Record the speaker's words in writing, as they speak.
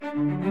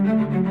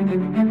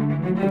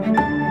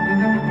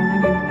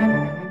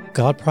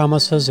God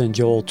promises in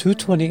Joel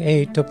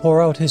 2:28 to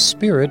pour out His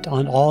Spirit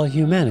on all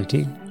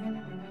humanity.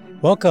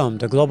 Welcome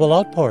to Global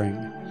Outpouring,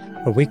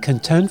 where we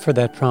contend for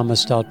that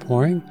promised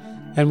outpouring,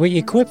 and we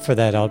equip for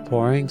that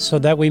outpouring so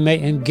that we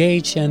may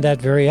engage in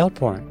that very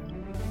outpouring.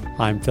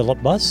 I'm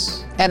Philip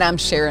Buss. And I'm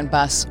Sharon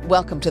Buss.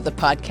 Welcome to the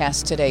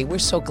podcast today. We're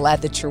so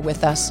glad that you're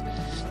with us.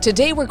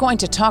 Today we're going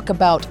to talk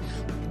about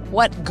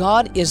what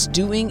God is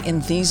doing in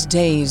these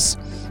days.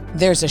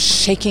 There's a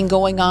shaking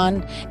going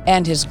on,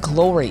 and His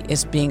glory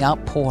is being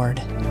outpoured.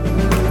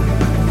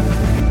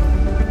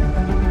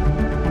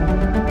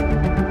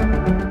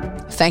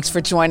 Thanks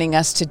for joining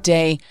us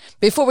today.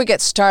 Before we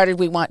get started,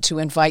 we want to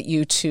invite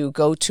you to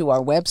go to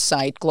our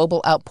website,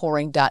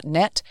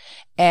 globaloutpouring.net,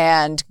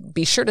 and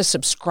be sure to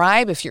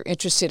subscribe if you're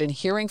interested in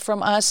hearing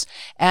from us.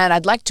 And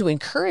I'd like to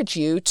encourage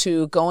you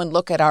to go and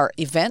look at our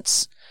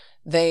events.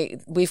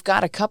 We've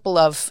got a couple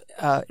of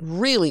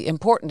really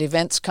important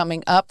events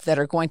coming up that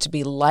are going to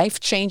be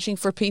life-changing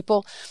for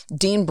people.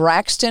 Dean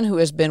Braxton, who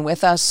has been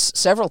with us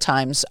several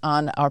times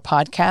on our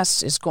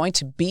podcast, is going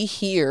to be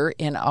here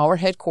in our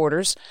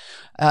headquarters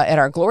at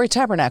our Glory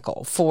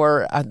Tabernacle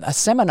for a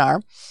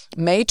seminar,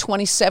 May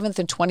 27th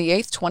and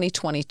 28th,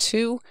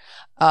 2022.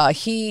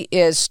 He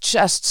is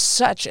just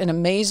such an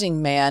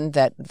amazing man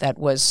that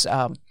was,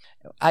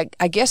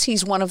 I guess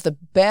he's one of the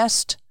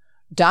best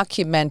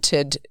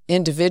documented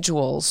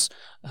individuals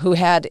who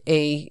had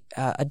a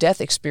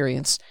death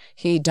experience.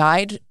 He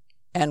died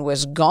and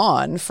was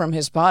gone from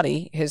his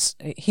body.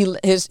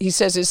 He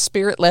says his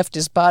spirit left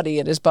his body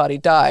and his body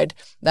died.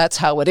 That's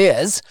how it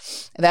is.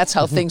 That's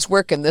how things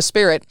work in the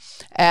spirit.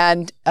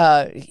 And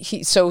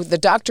so the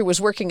doctor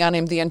was working on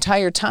him the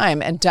entire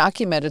time and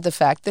documented the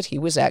fact that he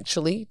was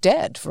actually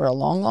dead for a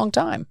long, long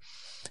time.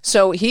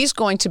 So he's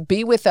going to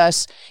be with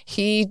us.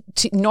 He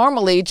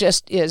normally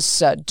just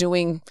is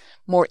doing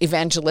more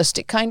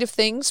evangelistic kind of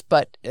things,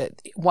 but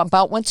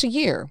about once a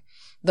year,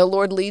 the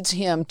Lord leads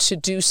him to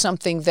do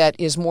something that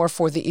is more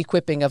for the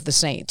equipping of the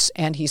saints.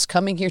 And he's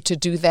coming here to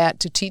do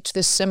that, to teach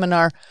this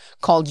seminar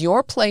called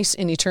Your Place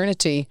in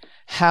Eternity,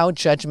 How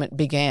Judgment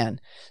Began.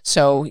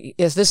 So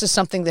this is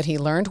something that he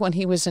learned when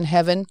he was in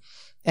heaven,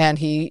 and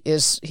he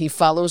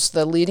follows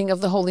the leading of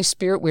the Holy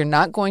Spirit. We're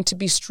not going to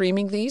be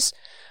streaming these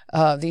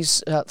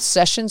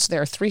sessions.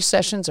 There are 3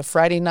 sessions, a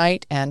Friday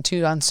night and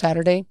 2 on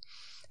Saturday.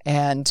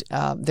 And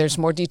there's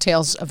more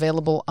details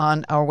available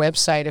on our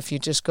website if you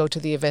just go to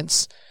the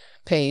events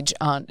page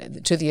on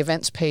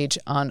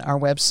our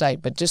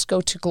website. But just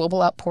go to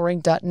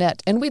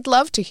globaloutpouring.net. And we'd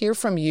love to hear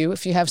from you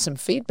if you have some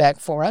feedback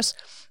for us.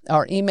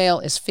 Our email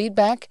is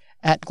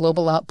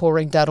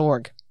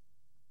feedback@globaloutpouring.org.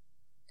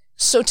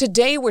 So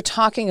today we're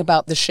talking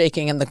about the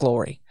shaking and the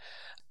glory.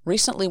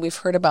 Recently we've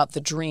heard about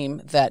the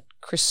dream that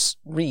Chris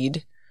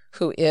Reed,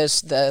 who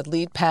is the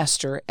lead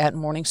pastor at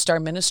Morning Star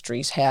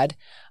Ministries, had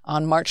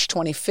on March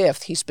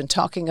 25th. He's been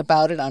talking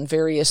about it on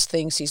various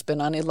things. He's been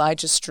on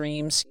Elijah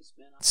Streams.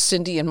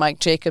 Cindy and Mike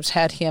Jacobs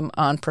had him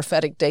on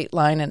Prophetic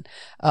Dateline, and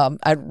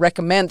I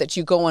recommend that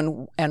you go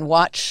and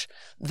watch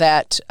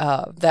that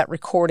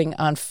recording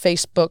on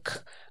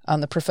Facebook,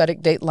 on the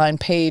Prophetic Dateline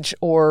page,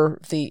 or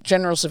the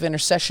Generals of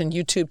Intercession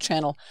YouTube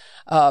channel.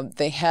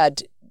 They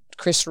had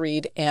Chris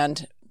Reed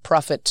and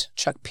Prophet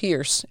Chuck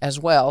Pierce as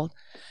well.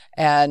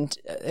 And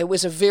it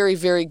was a very,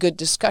 very good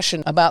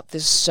discussion about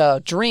this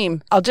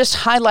dream. I'll just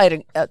highlight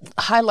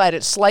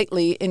it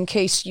slightly in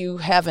case you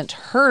haven't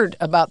heard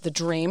about the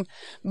dream,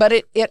 but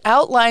it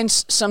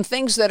outlines some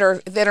things that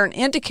are an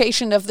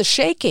indication of the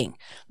shaking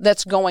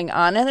that's going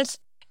on, and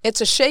it's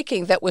a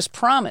shaking that was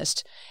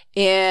promised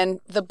in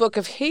the book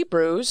of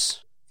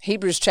Hebrews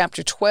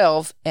chapter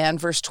 12 and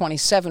verse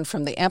 27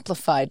 from the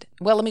Amplified.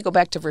 Well, let me go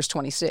back to verse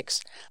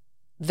 26.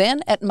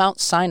 Then at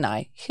Mount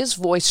Sinai, His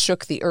voice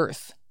shook the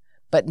earth.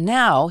 But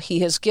now He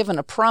has given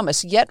a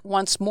promise, yet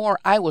once more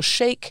I will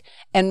shake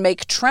and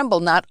make tremble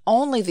not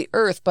only the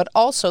earth, but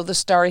also the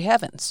starry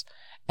heavens.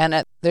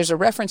 And there's a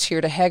reference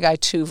here to Haggai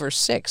 2, verse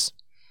 6.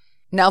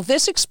 Now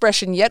this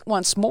expression, yet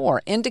once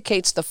more,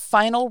 indicates the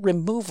final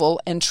removal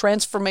and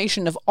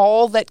transformation of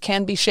all that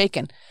can be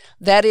shaken,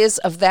 that is,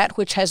 of that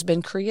which has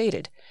been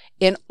created,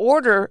 in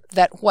order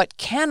that what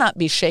cannot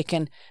be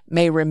shaken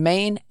may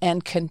remain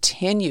and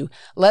continue.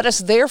 Let us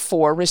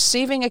therefore,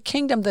 receiving a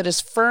kingdom that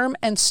is firm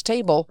and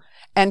stable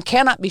and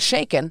cannot be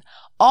shaken,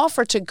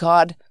 offer to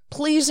God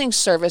pleasing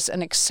service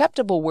and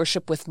acceptable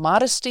worship with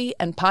modesty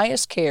and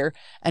pious care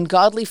and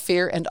godly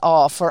fear and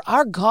awe, for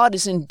our God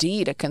is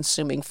indeed a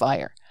consuming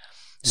fire.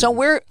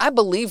 So I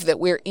believe that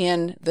we're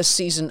in the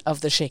season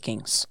of the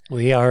shakings.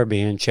 We are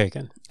being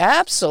shaken.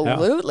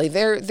 Absolutely.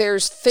 Yeah.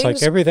 There's things.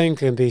 It's like everything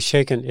can be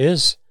shaken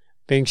is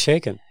being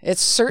shaken. It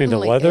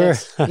certainly the weather,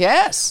 is.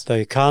 Yes. The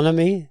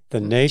economy, the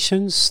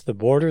nations, the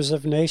borders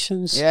of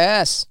nations.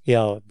 Yes.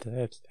 Yeah,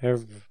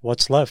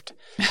 what's left?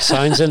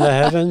 Signs in the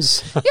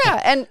heavens.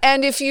 Yeah,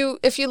 and if you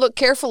look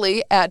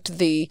carefully at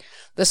the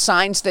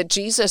signs that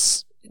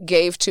Jesus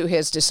gave to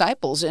His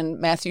disciples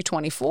in Matthew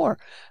 24,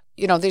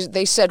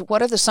 they said,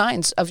 what are the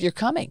signs of your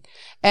coming?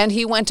 And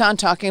he went on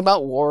talking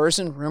about wars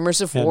and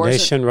rumors of wars.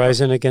 Nation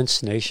rising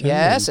against nation.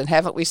 Yes, and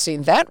haven't we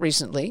seen that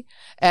recently?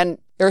 And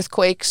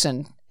earthquakes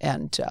and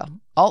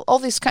all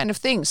these kind of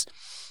things.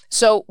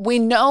 So we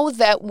know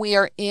that we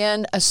are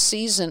in a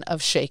season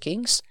of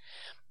shakings,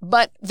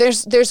 but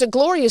there's a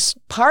glorious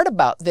part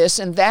about this,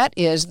 and that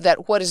is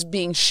that what is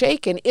being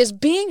shaken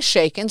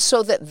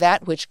so that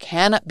that which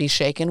cannot be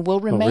shaken will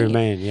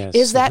remain. Yes.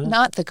 Is that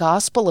not the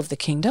gospel of the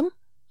kingdom?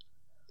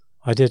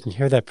 I didn't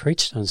hear that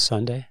preached on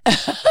Sunday.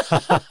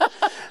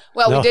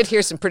 Well, no. We did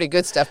hear some pretty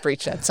good stuff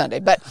preached on Sunday,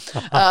 but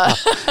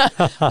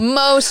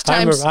most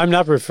times... I'm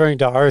not referring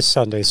to our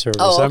Sunday service.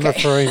 Oh, okay. I'm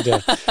referring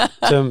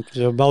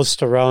to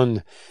most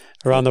around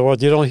the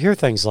world. You don't hear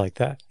things like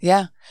that.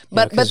 Yeah,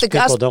 but the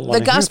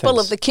gospel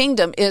of the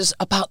kingdom is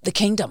about the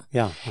kingdom.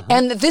 Yeah.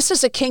 And this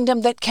is a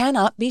kingdom that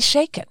cannot be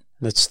shaken.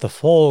 It's the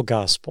full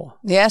gospel.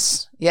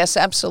 Yes,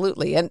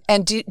 absolutely.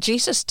 And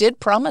Jesus did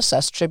promise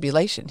us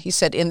tribulation. He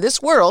said, in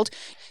this world,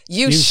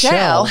 you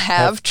shall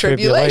have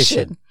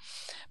tribulation.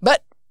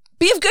 But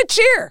be of good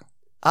cheer.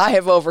 I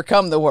have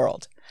overcome the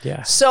world.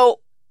 Yeah.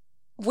 So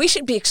we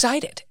should be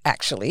excited,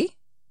 actually,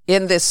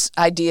 in this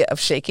idea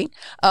of shaking.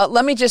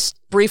 Let me just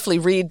briefly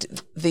read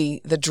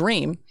the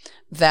dream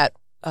that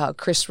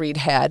Chris Reed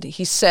had.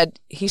 He said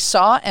he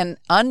saw an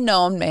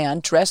unknown man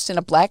dressed in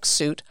a black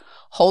suit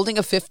holding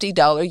a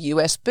 $50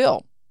 U.S.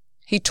 bill.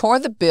 He tore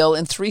the bill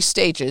in 3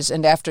 stages,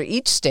 and after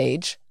each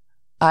stage,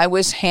 I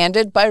was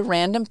handed by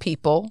random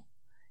people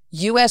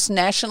U.S.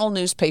 national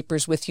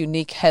newspapers with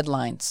unique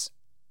headlines.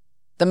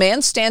 The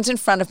man stands in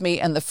front of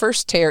me, and the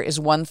first tear is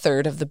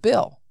 1/3 of the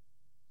bill.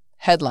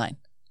 Headline: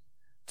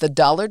 The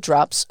dollar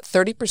drops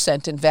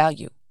 30% in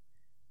value.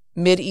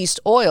 Mideast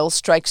oil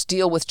strikes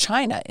deal with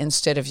China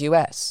instead of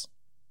U.S.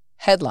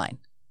 Headline: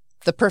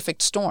 The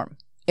perfect storm.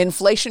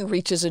 Inflation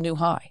reaches a new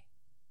high.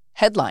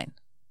 Headline: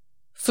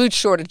 Food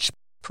shortage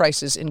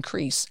prices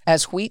increase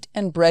as wheat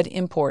and bread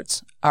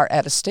imports are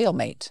at a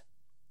stalemate.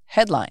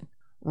 Headline: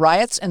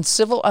 Riots and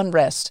civil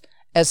unrest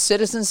as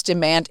citizens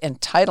demand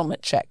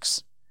entitlement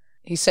checks.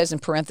 He says in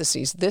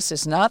parentheses, this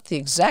is not the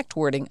exact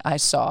wording I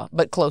saw,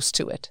 but close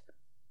to it.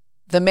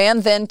 The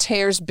man then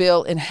tears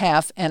bill in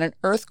half and an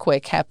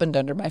earthquake happened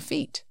under my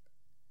feet.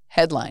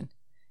 Headline: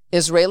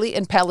 Israeli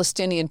and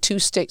Palestinian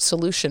 2-state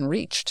solution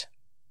reached.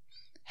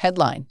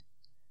 Headline: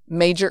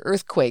 Major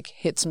earthquake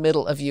hits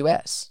middle of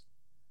U.S.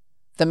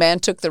 The man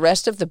took the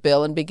rest of the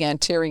bill and began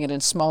tearing it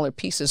in smaller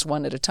pieces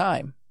one at a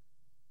time.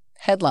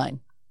 Headline: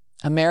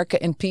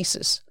 America in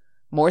pieces.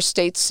 More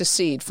states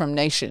secede from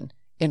nation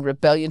in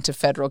rebellion to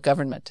federal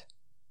government.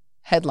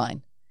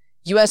 Headline: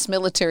 U.S.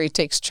 military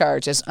takes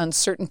charge as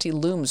uncertainty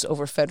looms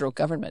over federal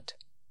government.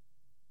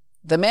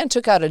 The man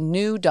took out a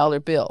new dollar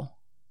bill,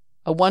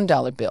 a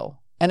 $1 bill,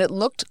 and it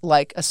looked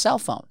like a cell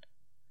phone.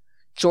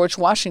 George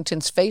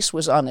Washington's face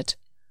was on it,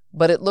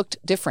 but it looked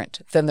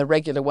different than the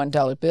regular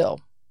 $1 bill.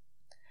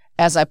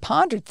 As I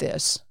pondered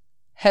this,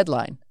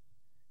 headline: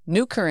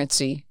 New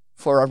currency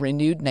for a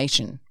renewed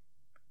nation.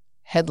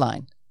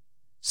 Headline: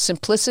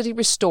 Simplicity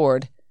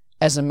restored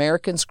as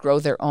Americans grow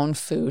their own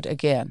food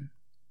again.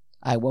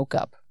 I woke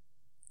up.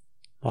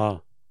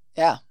 Wow.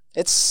 Yeah.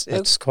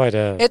 That's quite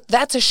a...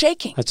 That's a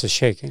shaking. That's a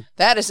shaking.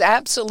 That is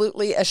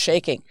absolutely a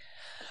shaking.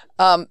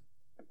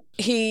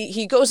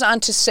 He goes on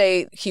to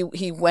say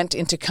he went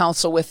into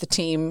council with the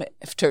team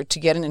to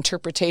get an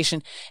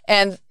interpretation,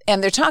 and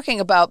they're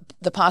talking about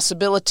the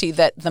possibility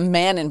that the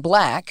man in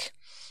black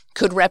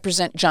could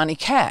represent Johnny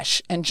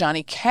Cash. And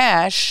Johnny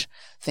Cash,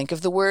 think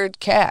of the word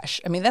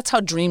cash. I mean, that's how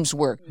dreams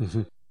work.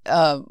 Mm-hmm.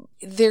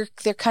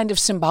 They're kind of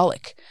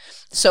symbolic.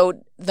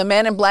 So the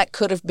man in black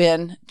could have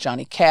been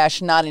Johnny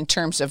Cash, not in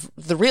terms of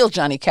the real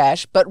Johnny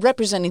Cash, but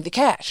representing the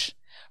cash,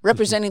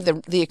 representing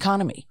the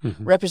economy,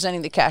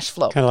 representing the cash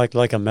flow. Kind of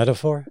like a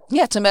metaphor?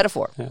 Yeah, it's a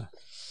metaphor. Yeah.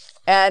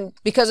 And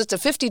because it's a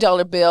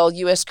 $50 bill,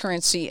 U.S.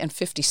 currency, and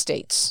 50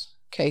 states.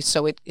 Okay,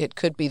 so it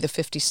could be the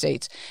 50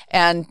 states.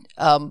 And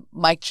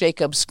Mike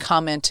Jacobs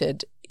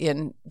commented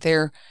in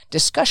their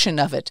discussion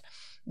of it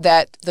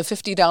that the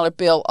 $50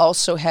 bill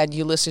also had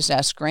Ulysses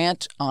S.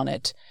 Grant on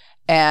it.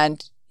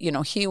 And,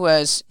 he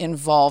was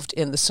involved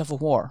in the Civil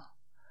War.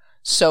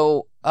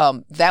 So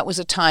that was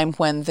a time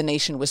when the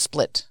nation was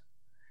split.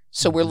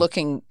 So we're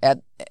looking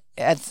at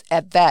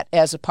that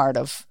as a part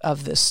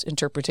of this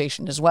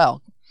interpretation as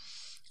well.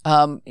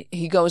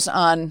 He goes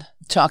on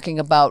talking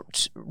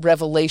about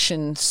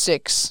Revelation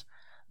 6,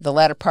 the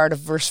latter part of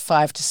verse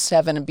 5 to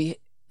 7,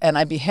 and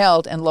I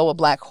beheld, and lo, a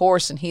black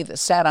horse, and he that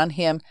sat on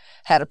him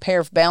had a pair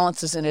of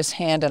balances in his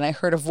hand, and I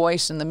heard a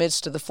voice in the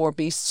midst of the 4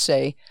 beasts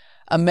say,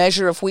 a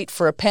measure of wheat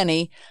for a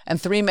penny,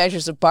 and 3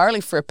 measures of barley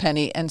for a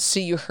penny, and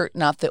see you hurt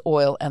not the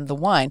oil and the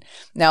wine.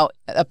 Now,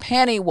 a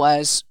penny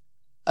was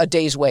a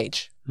day's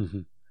wage.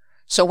 Mm-hmm.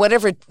 So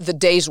whatever the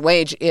day's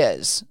wage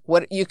is,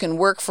 what you can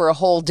work for a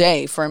whole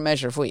day for a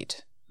measure of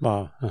wheat.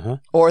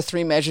 Or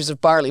 3 measures of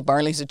barley.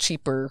 Barley's a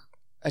cheaper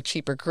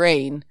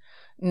grain.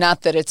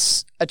 Not that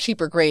it's a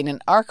cheaper grain in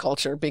our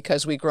culture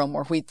because we grow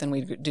more wheat than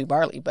we do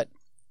barley, but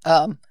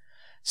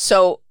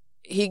so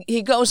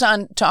he goes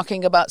on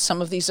talking about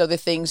some of these other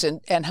things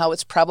and how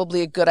it's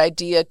probably a good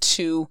idea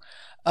to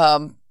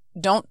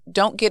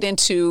don't get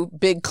into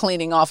big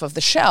cleaning off of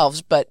the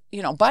shelves, but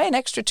buy an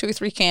extra 2 or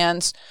 3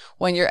 cans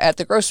when you're at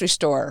the grocery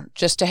store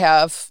just to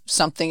have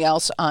something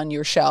else on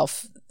your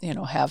shelf,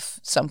 have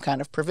some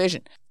kind of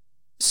provision.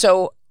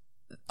 So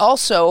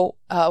also,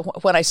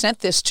 when I sent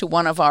this to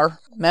one of our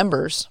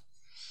members,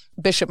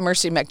 Bishop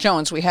Mercy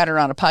McJones, we had her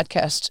on a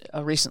podcast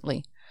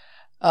recently.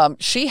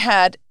 She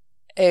had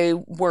a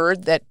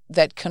word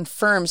that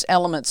confirms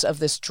elements of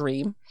this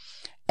dream.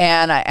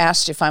 And I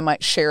asked if I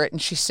might share it,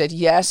 and she said,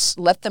 yes,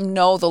 let them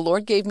know. The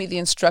Lord gave me the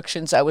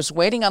instructions. I was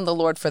waiting on the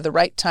Lord for the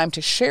right time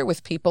to share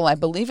with people. I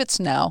believe it's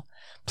now.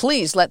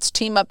 Please, let's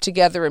team up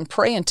together and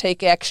pray and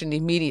take action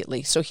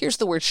immediately. So here's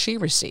the word she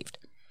received.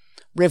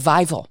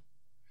 Revival.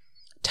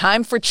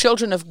 Time for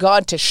children of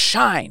God to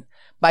shine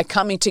by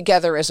coming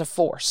together as a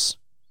force.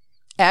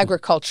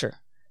 Agriculture.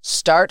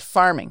 Start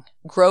farming.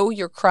 Grow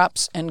your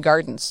crops and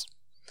gardens.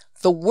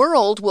 The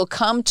world will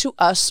come to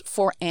us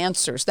for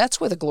answers.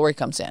 That's where the glory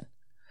comes in.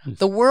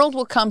 The world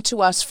will come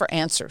to us for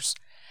answers.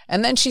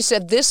 And then she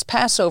said, this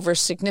Passover is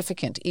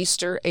significant.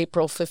 Easter,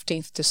 April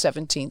 15th to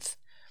 17th.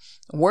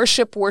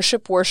 Worship,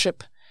 worship,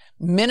 worship.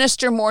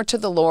 Minister more to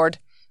the Lord.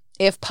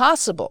 If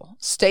possible,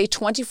 stay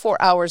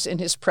 24 hours in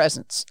his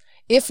presence.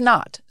 If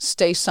not,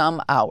 stay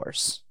some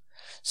hours.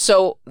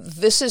 So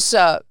this is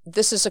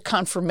a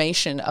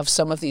confirmation of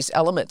some of these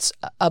elements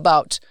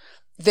about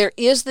there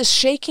is the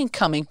shaking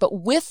coming, but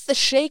with the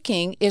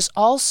shaking is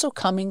also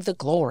coming the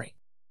glory.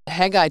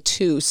 Haggai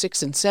 2,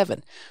 6 and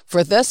 7.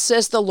 For thus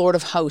says the Lord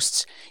of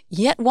hosts,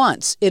 yet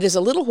once it is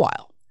a little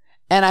while,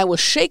 and I will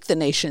shake the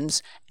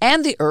nations,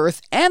 and the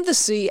earth, and the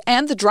sea,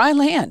 and the dry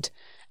land.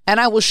 And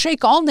I will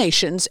shake all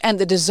nations, and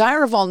the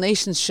desire of all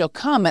nations shall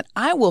come, and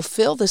I will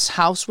fill this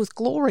house with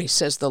glory,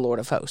 says the Lord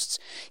of hosts.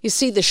 You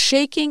see, the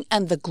shaking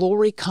and the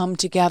glory come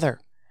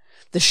together.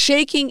 The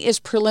shaking is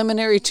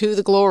preliminary to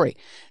the glory.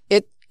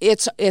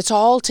 It's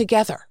all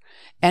together.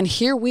 And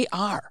here we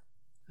are.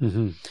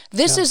 Mm-hmm.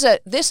 This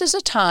is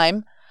a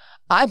time,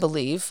 I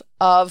believe,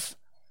 of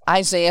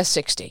Isaiah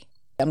 60.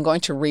 I'm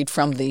going to read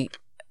from the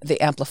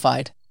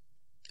Amplified.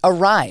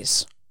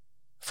 Arise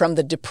from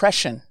the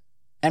depression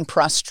and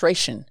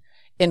prostration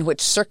in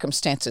which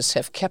circumstances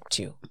have kept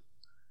you.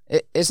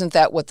 Isn't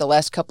that what the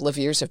last couple of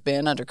years have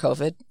been under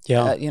COVID?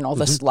 Yeah.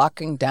 This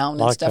locking down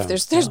and stuff.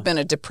 There's been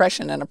a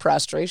depression and a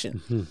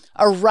prostration. Mm-hmm.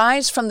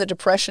 Arise from the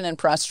depression and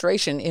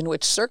prostration in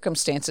which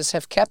circumstances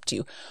have kept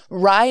you.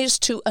 Rise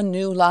to a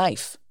new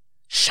life.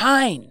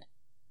 Shine.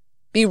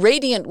 Be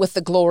radiant with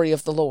the glory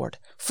of the Lord,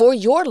 for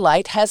your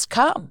light has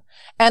come,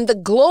 and the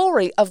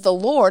glory of the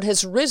Lord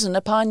has risen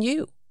upon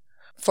you.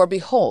 For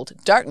behold,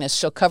 darkness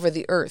shall cover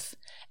the earth,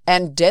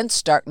 and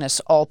dense darkness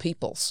all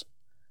peoples.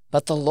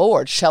 But the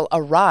Lord shall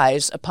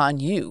arise upon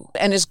you,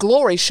 and his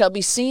glory shall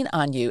be seen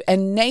on you,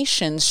 and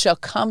nations shall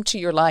come to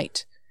your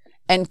light,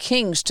 and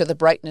kings to the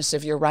brightness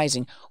of your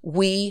rising.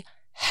 We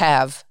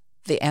have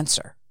the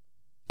answer.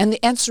 And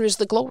the answer is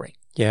the glory.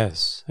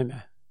 Yes.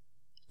 Amen.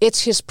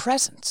 It's his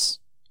presence.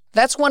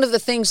 That's one of the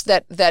things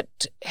that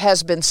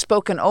has been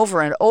spoken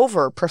over and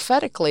over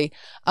prophetically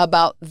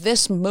about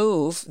this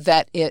move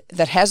that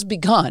has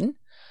begun.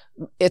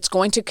 It's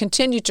going to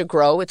continue to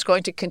grow. It's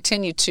going to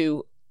continue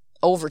to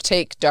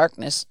overtake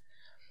darkness.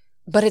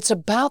 But it's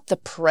about the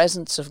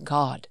presence of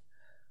God.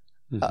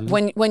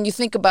 Mm-hmm. When you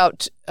think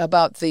about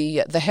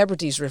the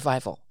Hebrides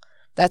revival,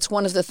 that's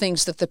one of the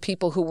things that the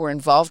people who were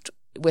involved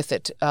with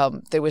it,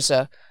 there was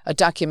a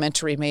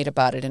documentary made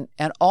about it,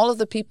 and all of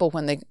the people,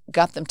 when they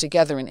got them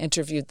together and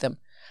interviewed them,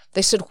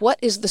 they said, what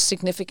is the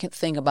significant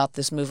thing about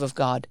this move of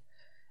God?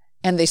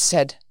 And they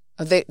said,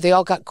 they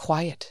all got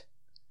quiet.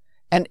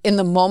 And in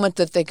the moment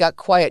that they got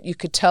quiet, you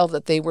could tell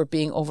that they were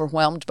being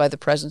overwhelmed by the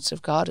presence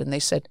of God, and they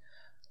said,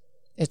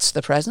 it's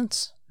the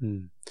presence.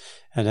 And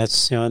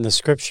that's, in the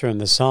scripture in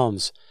the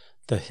Psalms,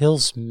 the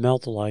hills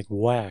melt like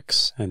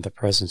wax in the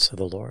presence of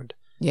the Lord.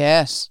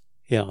 Yes.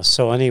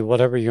 So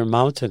whatever your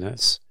mountain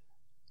is.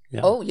 Yeah.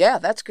 Oh, yeah,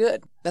 that's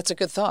good. That's a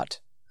good thought.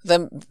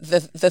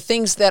 The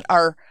things that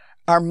are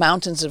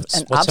mountains and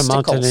obstacles. What's a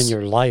mountain in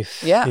your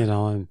life? Yeah.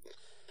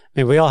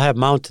 We all have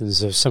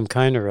mountains of some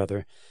kind or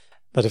other.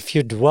 But if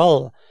you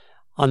dwell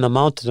on the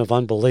mountain of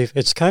unbelief,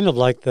 it's kind of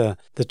like the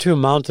two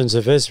mountains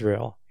of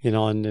Israel,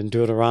 in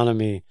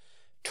Deuteronomy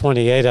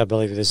 28, I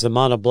believe it is, the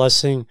Mount of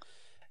Blessing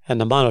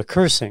and the Mount of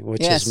Cursing,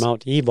 which is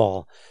Mount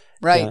Ebal.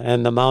 Right.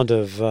 And the Mount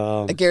of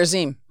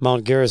Gerizim.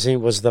 Mount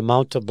Gerizim was the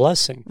Mount of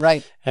Blessing.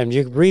 Right. And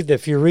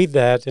if you read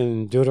that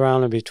in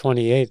Deuteronomy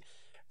 28,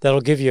 that'll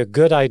give you a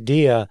good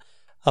idea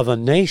of a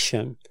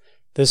nation.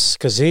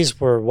 Because these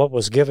were what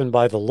was given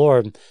by the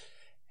Lord.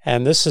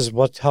 And this is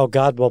how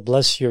God will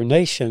bless your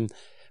nation.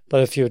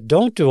 But if you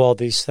don't do all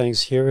these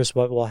things, here is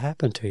what will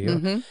happen to you.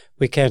 Mm-hmm.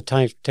 We can't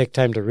take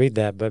time to read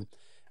that, but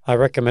I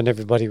recommend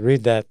everybody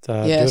read that,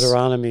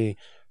 Deuteronomy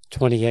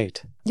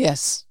 28.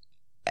 Yes.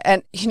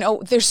 And,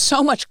 there's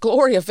so much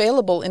glory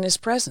available in his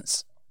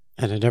presence.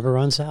 And it never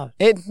runs out.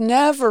 It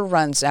never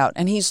runs out.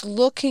 And he's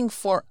looking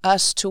for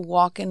us to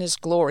walk in his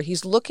glory.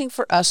 He's looking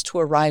for us to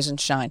arise and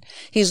shine.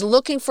 He's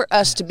looking for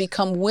us to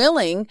become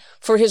willing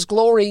for his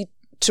glory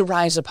to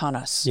rise upon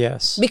us.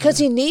 Yes. Because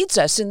he needs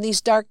us in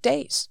these dark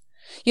days.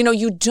 You know,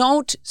 you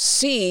don't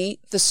see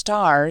the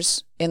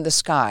stars in the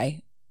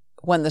sky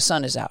when the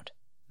sun is out.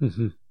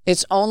 Mm-hmm.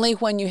 It's only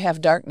when you have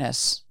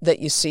darkness that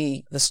you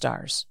see the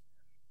stars.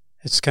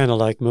 It's kind of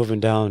like moving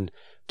down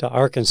to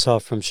Arkansas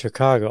from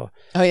Chicago.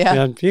 Oh, yeah?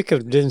 And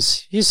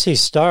you see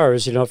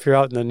stars, if you're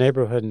out in the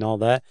neighborhood and all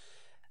that,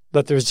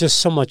 but there's just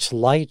so much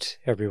light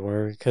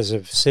everywhere because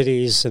of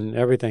cities and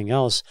everything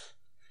else.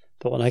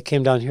 But when I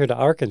came down here to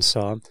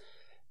Arkansas,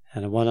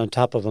 and I went on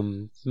top of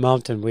a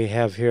mountain we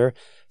have here,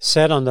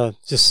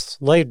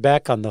 just laid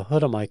back on the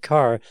hood of my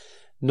car,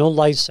 no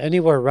lights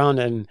anywhere around,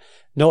 and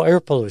no air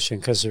pollution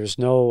because there's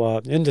no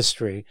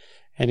industry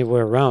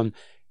anywhere around.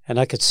 And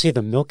I could see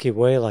the Milky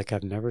Way like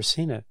I've never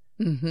seen it.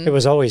 Mm-hmm. It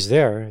was always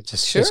there,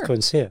 just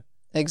couldn't see it.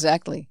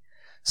 Exactly.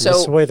 So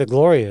that's the way the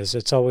glory is.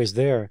 It's always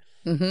there.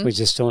 Mm-hmm. We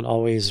just don't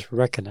always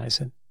recognize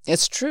it.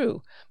 It's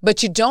true.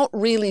 But you don't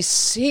really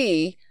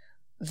see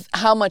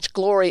how much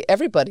glory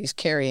everybody's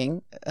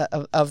carrying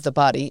of the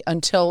body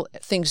until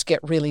things get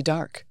really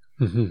dark.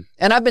 Mm-hmm.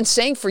 And I've been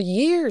saying for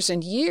years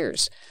and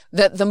years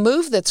that the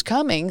move that's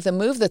coming, the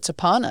move that's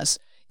upon us,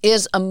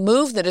 is a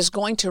move that is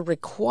going to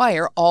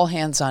require all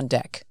hands on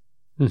deck.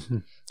 Mm-hmm.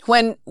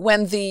 When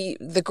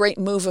the great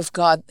move of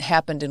God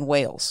happened in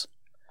Wales,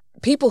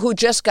 people who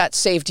just got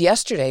saved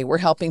yesterday were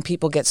helping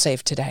people get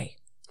saved today.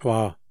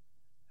 Wow.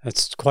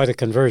 That's quite a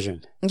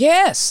conversion.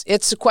 Yes,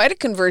 it's quite a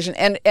conversion.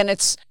 And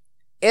it's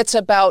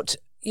about,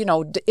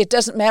 it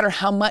doesn't matter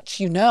how much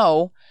you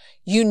know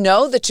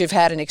that you've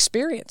had an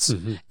experience.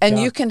 Mm-hmm. And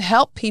you can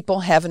help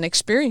people have an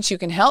experience. You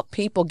can help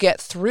people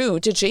get through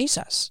to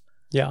Jesus.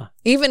 Yeah.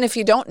 Even if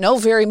you don't know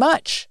very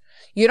much.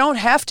 You don't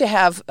have to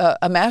have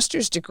a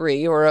master's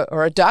degree or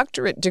a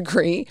doctorate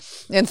degree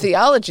in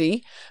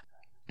theology.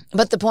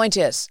 But the point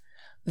is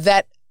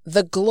that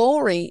the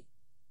glory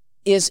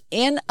is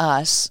in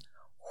us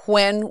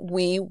when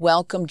we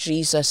welcome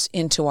Jesus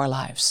into our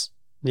lives.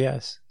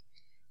 Yes.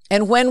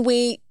 And when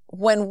we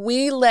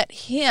let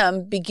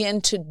him begin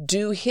to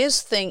do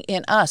his thing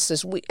in us,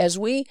 as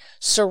we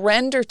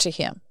surrender to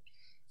him,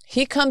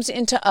 he comes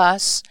into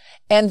us,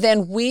 and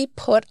then we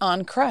put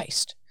on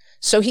Christ.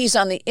 So he's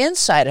on the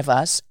inside of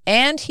us,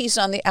 and he's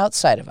on the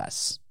outside of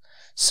us.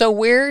 So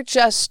we're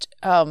just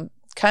kind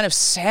of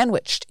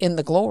sandwiched in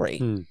the glory.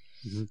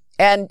 Mm-hmm.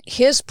 And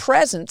his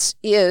presence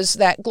is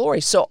that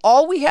glory. So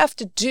all we have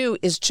to do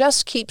is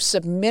just keep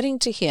submitting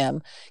to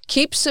him,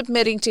 keep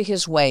submitting to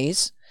his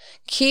ways,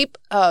 keep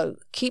on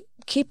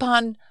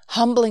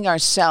humbling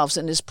ourselves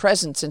in his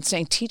presence and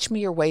saying, teach me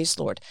your ways,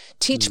 Lord.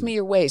 Teach me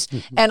your ways.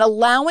 Mm-hmm. And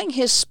allowing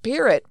his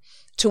Spirit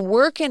to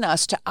work in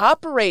us, to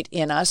operate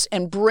in us,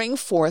 and bring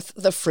forth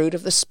the fruit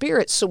of the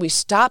Spirit so we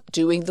stop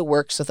doing the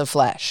works of the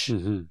flesh.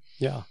 Mm-hmm.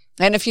 Yeah.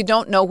 And if you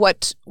don't know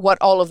what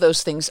all of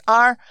those things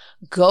are,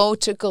 go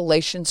to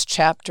Galatians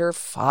chapter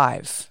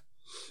 5.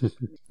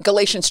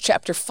 Galatians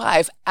chapter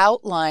 5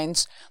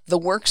 outlines the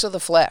works of the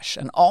flesh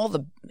and all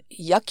the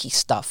yucky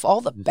stuff,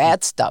 all the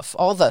bad stuff,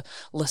 all the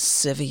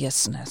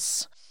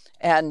lasciviousness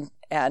and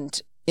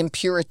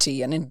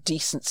impurity and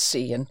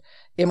indecency and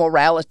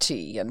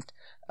immorality and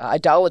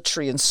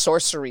idolatry and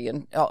sorcery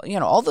and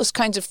all those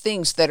kinds of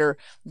things that are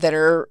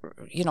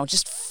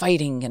just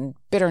fighting and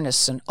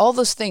bitterness, and all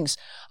those things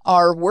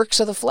are works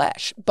of the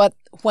flesh. But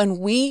when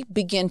we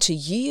begin to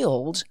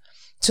yield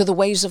to the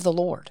ways of the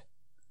Lord,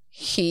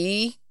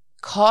 he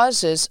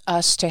causes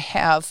us to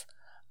have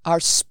our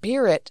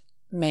spirit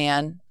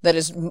man that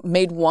is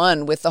made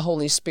one with the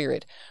Holy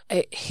Spirit.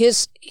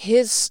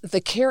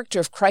 The character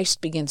of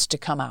Christ begins to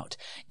come out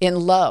in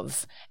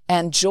love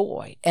and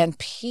joy and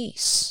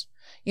peace.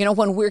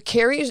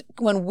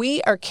 When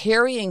we are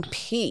carrying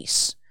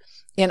peace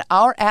in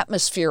our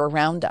atmosphere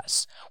around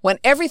us, when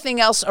everything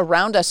else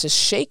around us is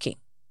shaking,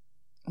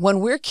 when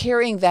we're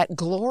carrying that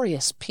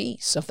glorious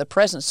peace of the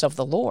presence of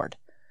the Lord,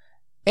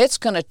 it's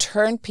going to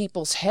turn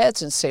people's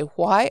heads and say,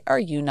 why are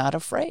you not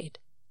afraid?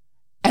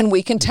 And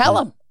we can tell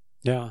them.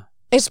 Yeah.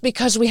 It's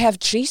because we have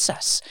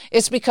Jesus.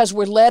 It's because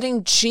we're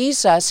letting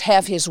Jesus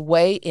have his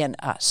way in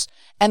us.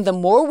 And the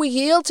more we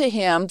yield to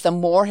him, the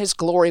more his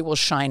glory will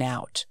shine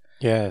out.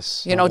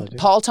 Yes.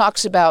 Paul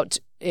talks about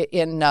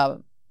in, I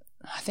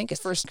think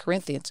it's 1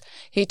 Corinthians,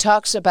 he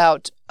talks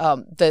about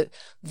the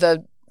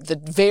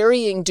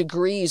varying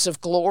degrees of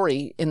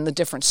glory in the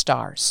different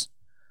stars.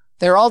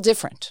 They're all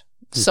different.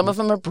 Mm-hmm. Some of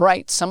them are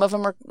bright. Some of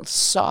them are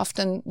soft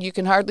and you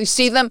can hardly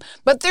see them,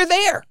 but they're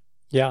there.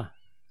 Yeah.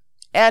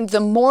 And the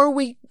more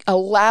we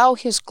allow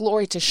his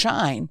glory to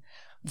shine,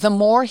 the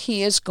more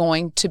he is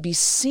going to be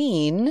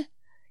seen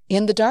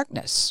in the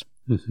darkness.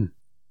 Mm-hmm.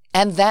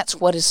 And that's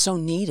what is so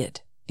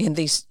needed in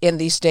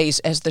these days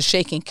as the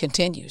shaking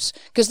continues,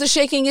 because the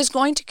shaking is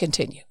going to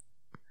continue.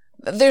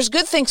 There's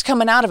good things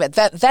coming out of it.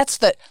 That's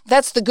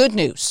the good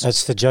news.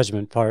 That's the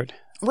judgment part.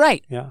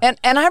 Right. Yeah. And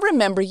I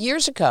remember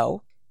years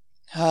ago,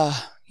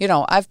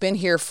 I've been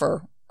here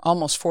for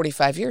almost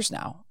 45 years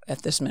now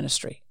at this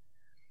ministry.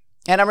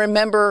 And I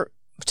remember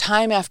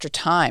time after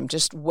time,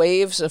 just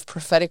waves of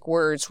prophetic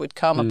words would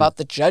come about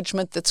the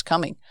judgment that's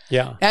coming.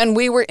 Yeah. And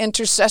we were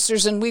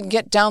intercessors, and we'd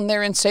get down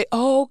there and say,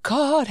 "Oh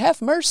God,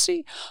 have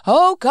mercy.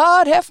 Oh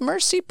God, have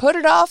mercy. Put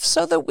it off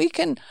so that we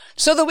can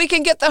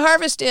get the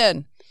harvest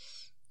in."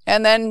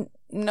 And then,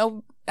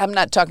 no, I'm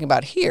not talking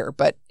about here,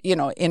 but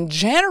in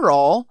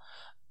general,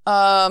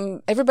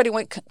 everybody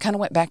kind of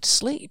went back to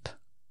sleep.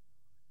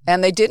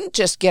 And they didn't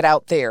just get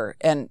out there,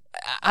 and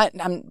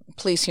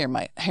please hear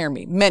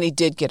me. Many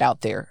did get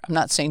out there. I'm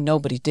not saying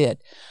nobody did,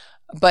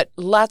 but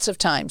lots of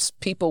times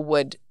people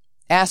would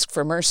ask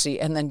for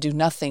mercy and then do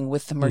nothing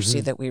with the mercy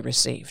that we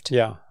received.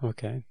 Yeah.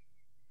 Okay.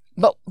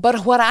 But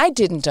what I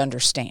didn't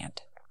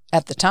understand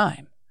at the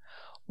time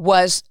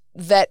was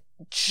that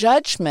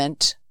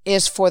judgment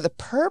is for the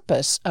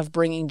purpose of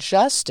bringing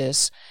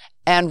justice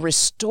and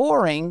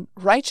restoring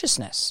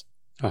righteousness.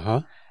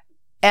 Uh-huh.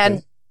 And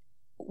okay.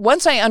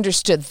 Once I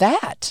understood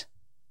that,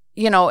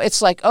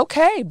 it's like,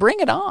 okay, bring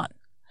it on.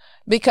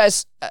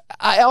 Because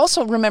I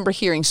also remember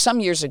hearing some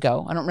years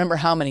ago, I don't remember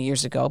how many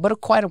years ago, but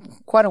quite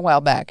a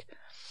while back,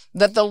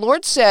 that the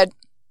Lord said,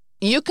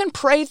 you can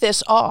pray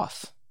this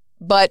off,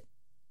 but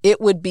it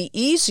would be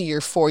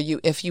easier for you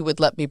if you would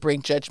let me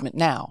bring judgment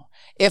now.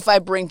 If I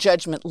bring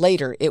judgment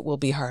later, it will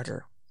be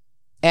harder.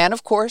 And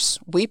of course,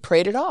 we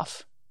prayed it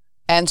off.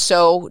 And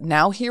so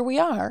now here we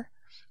are,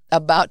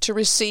 about to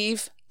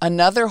receive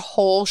another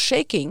whole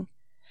shaking,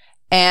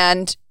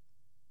 and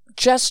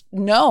just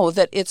know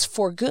that it's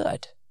for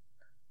good.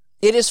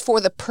 It is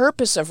for the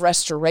purpose of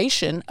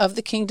restoration of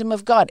the kingdom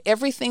of God.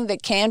 Everything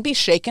that can be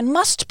shaken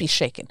must be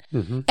shaken.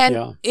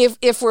 And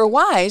if we're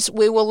wise,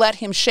 we will let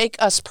him shake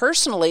us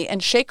personally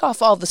and shake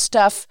off all the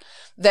stuff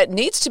that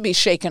needs to be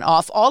shaken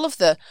off, all of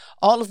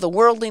the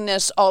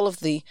worldliness, all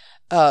of the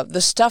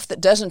stuff that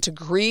doesn't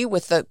agree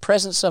with the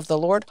presence of the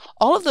Lord.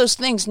 All of those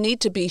things need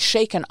to be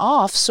shaken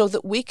off so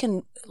that we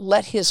can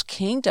let his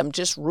kingdom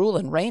just rule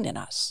and reign in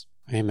us.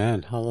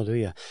 Amen.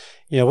 Hallelujah.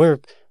 We're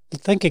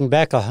thinking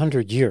back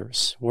 100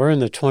 years. We're in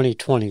the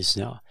 2020s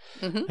now.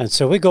 And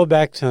so we go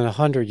back to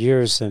 100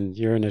 years, and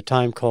you're in a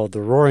time called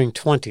the Roaring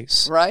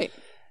Twenties. Right.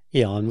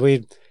 And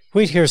we'd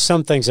hear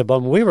some things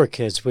about, when we were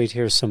kids, we'd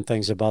hear some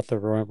things about the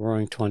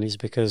Roaring Twenties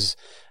because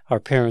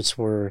our parents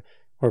were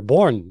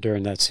born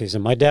during that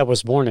season. My dad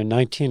was born in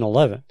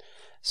 1911.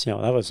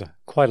 So, that was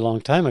quite a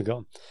long time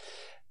ago.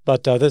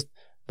 But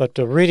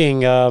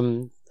reading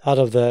out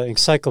of the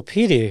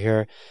encyclopedia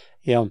here,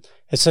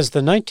 it says the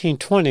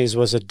 1920s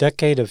was a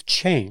decade of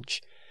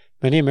change.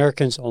 Many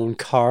Americans owned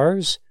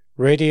cars,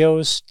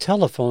 radios,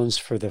 telephones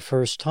for the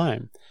first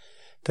time.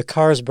 The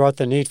cars brought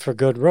the need for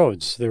good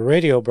roads. The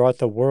radio brought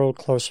the world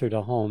closer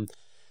to home.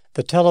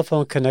 The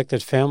telephone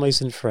connected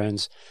families and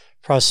friends.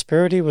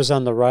 Prosperity was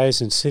on the rise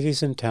in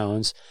cities and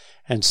towns,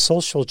 and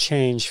social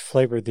change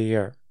flavored the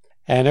air.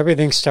 And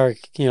everything started,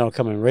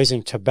 coming,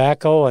 raising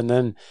tobacco, and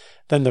then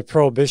the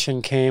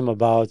prohibition came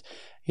about,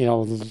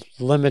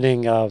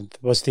 limiting,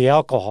 was the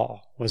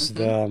alcohol, was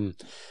the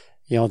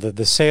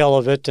sale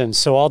of it, and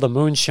so all the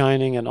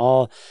moonshining and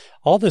all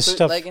this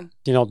stuff,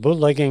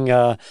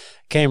 bootlegging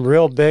came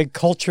real big.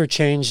 Culture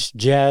changed,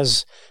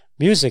 jazz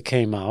music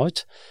came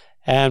out,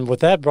 and with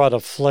that brought a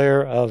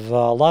flare of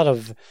a lot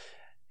of,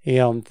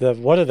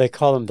 what do they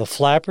call them? The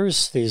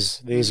flappers,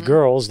 these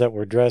girls that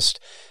were dressed,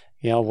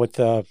 with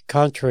the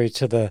contrary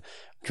to the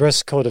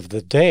dress code of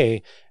the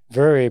day,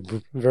 very,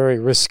 very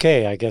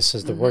risque, I guess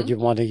is the word you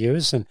want to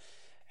use.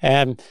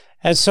 And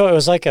so it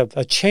was like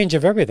a change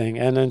of everything.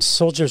 And then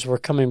soldiers were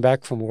coming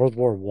back from World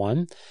War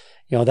I.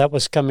 That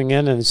was coming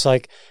in, and it's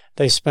like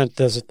they spent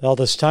all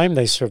this time,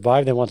 they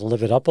survived, they want to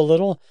live it up a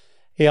little,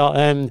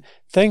 and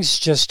things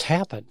just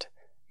happened.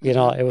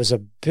 It was a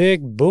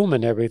big boom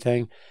in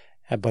everything,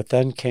 but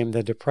then came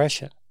the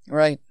Depression.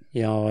 Right.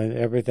 And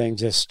everything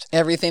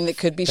that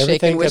could be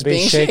shaken was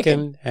being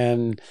shaken.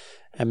 And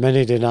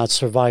many did not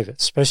survive it,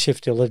 especially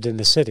if they lived in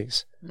the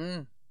cities.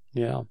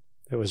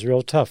 It was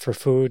real tough for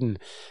food and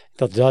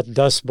the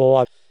Dust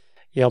Bowl.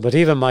 But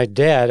even my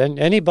dad, and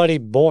anybody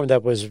born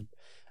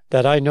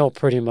that I know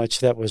pretty much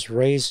that was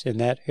raised in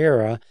that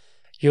era,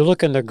 you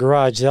look in the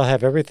garage, they'll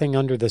have everything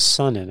under the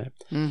sun in it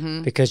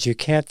because you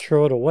can't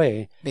throw it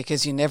away.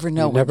 Because you never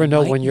know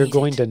when you're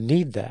going to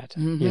need that,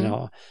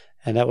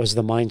 And that was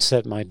the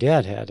mindset my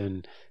dad had,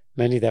 and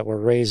many that were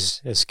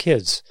raised as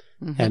kids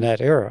in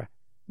that era.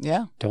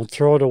 Yeah. Don't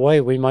throw it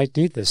away. We might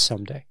need this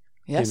someday.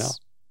 Yes,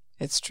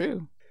 it's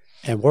true.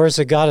 And where has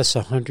it got us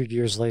 100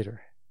 years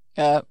later?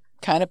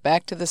 Kind of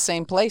back to the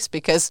same place,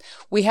 because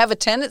we have a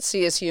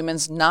tendency as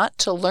humans not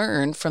to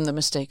learn from the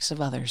mistakes of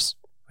others.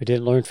 We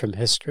didn't learn from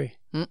history.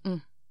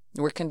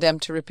 We're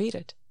condemned to repeat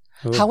it.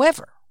 Ooh.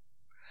 However,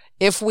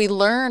 if we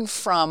learn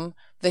from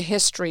the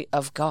history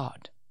of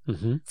God,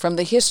 from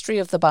the history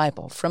of the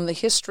Bible, from the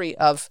history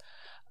of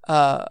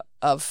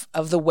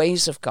the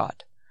ways of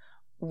God,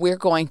 we're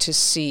going to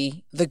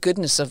see the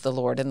goodness of the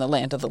Lord in the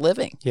land of the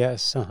living.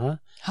 Yes.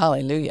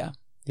 Hallelujah.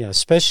 Yeah,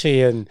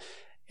 especially in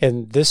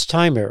this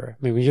time era.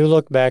 I mean, when you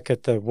look back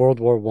at the World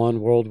War I,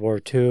 World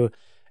War II,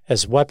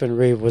 as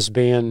weaponry was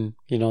being,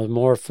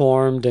 more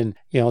formed, and,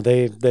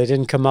 they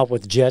didn't come up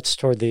with jets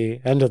toward the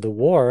end of the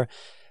war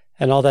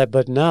and all that.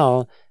 But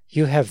now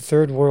you have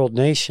third world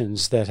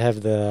nations that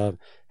have the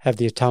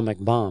atomic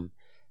bomb,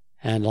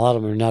 and a lot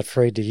of them are not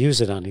afraid to use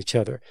it on each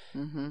other.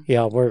 Mm-hmm.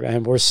 Yeah,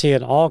 we're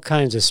seeing all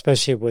kinds,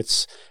 especially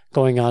what's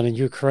going on in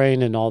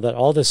Ukraine and all that,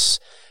 all this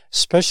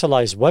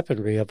specialized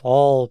weaponry of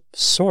all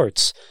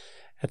sorts,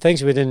 and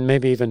things we didn't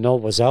maybe even know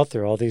was out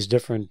there, all these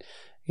different,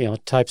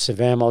 types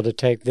of ammo to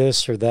take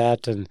this or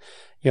that, and,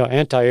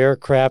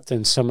 anti-aircraft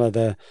and some of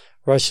the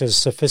Russia's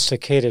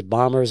sophisticated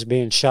bombers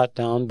being shot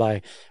down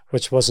by,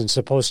 which wasn't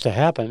supposed to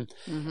happen,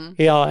 mm-hmm.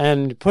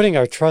 And putting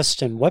our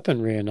trust in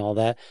weaponry and all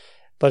that.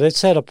 But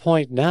it's at a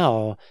point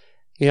now,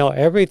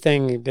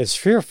 everything is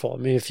fearful. I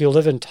mean, if you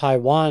live in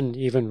Taiwan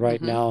even right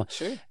mm-hmm. now,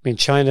 sure. I mean,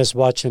 China's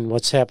watching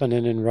what's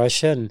happening in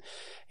Russia, and,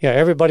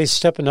 everybody's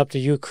stepping up to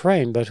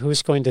Ukraine, but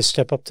who's going to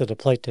step up to the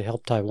plate to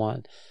help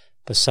Taiwan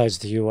besides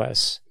the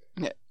U.S.?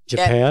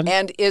 Japan?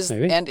 And is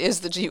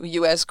the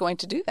U.S. going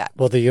to do that?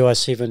 Will the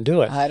U.S. even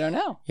do it? I don't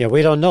know. Yeah,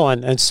 we don't know.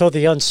 And so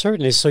the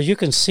uncertainty, so you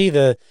can see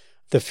the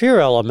fear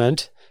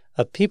element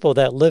of people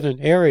that live in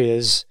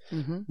areas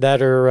mm-hmm.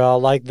 that are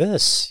like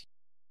this.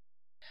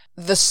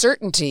 The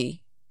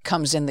certainty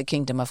comes in the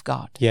kingdom of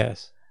God.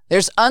 Yes.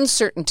 There's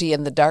uncertainty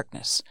in the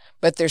darkness,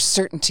 but there's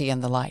certainty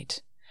in the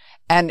light.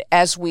 And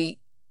as we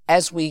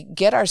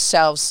get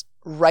ourselves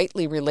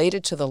rightly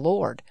related to the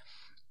Lord,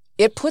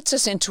 it puts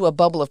us into a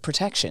bubble of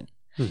protection.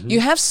 Mm-hmm. You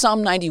have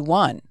Psalm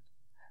 91,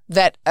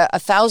 that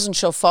 1,000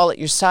 shall fall at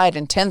your side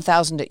and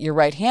 10,000 at your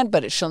right hand,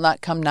 but it shall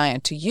not come nigh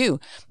unto you.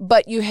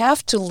 But you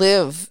have to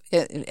live,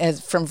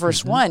 as from verse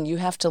mm-hmm. 1, you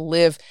have to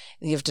live,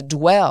 you have to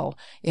dwell,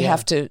 you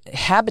have to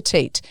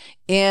habitate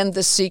in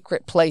the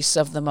secret place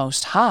of the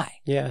Most High.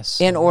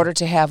 Yes. In order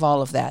to have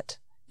all of that.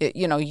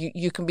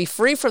 You can be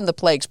free from the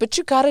plagues, but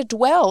you got to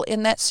dwell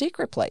in that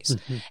secret place.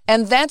 Mm-hmm.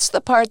 And that's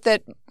the part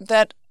that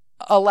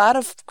a lot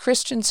of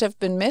Christians have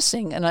been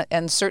missing,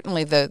 and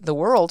certainly the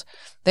world.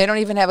 They don't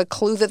even have a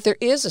clue that there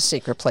is a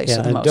secret place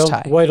of the Most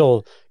High. Wait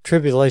till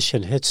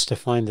tribulation hits to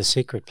find the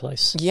secret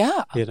place.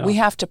 Yeah, we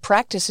have to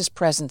practice His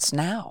presence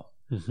now.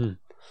 Mm-hmm.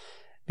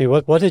 I mean,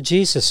 what did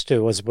Jesus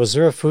do? Was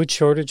there a food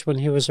shortage when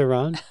He was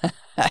around?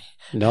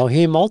 No,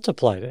 He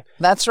multiplied it.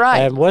 That's right.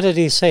 And what did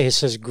He say? He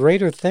says,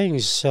 "Greater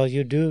things shall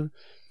you do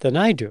than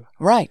I do."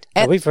 Right.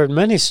 And we've heard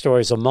many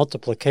stories of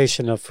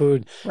multiplication of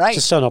food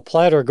just on a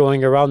platter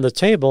going around the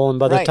table, and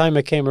by the time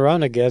it came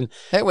around again,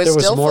 there was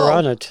more full.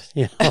 on it.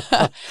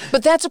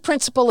 But that's a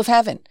principle of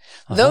heaven.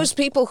 Uh-huh. Those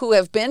people who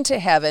have been to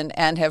heaven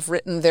and have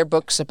written their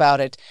books about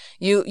it,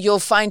 you'll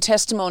find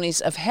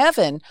testimonies of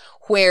heaven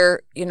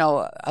where,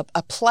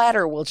 a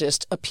platter will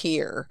just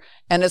appear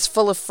and it's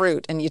full of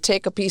fruit, and you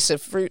take a piece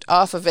of fruit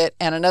off of it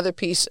and another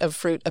piece of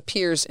fruit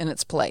appears in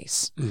its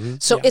place. Mm-hmm.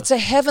 So it's a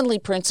heavenly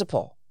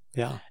principle.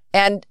 Yeah.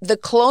 And the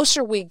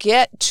closer we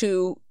get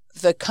to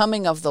the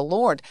coming of the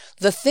Lord,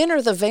 the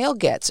thinner the veil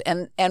gets.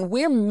 And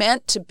we're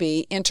meant to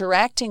be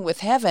interacting with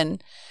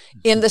heaven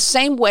in the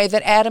same way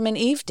that Adam and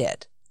Eve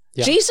did.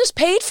 Yeah. Jesus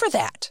paid for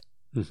that.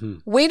 Mm-hmm.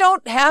 We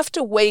don't have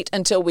to wait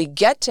until we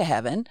get to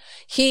heaven.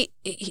 He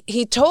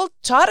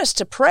taught us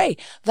to pray,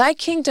 "Thy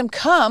kingdom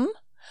come,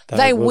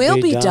 Thy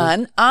will be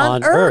done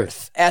on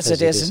earth as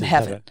it is in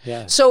heaven."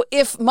 Yes. So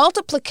if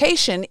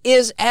multiplication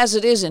is as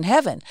it is in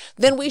heaven,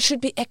 then we should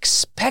be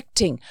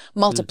expecting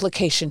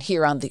multiplication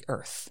here on the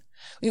earth.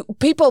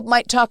 People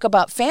might talk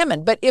about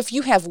famine, but if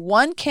you have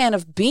 1 can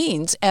of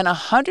beans and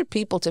 100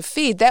 people to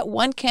feed, that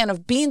 1 can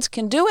of beans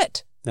can do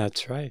it.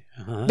 That's right.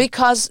 Uh-huh.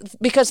 Because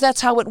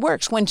that's how it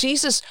works. When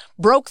Jesus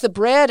broke the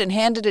bread and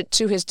handed it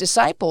to His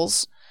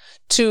disciples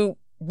to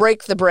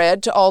break the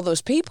bread to all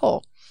those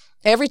people,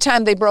 every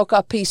time they broke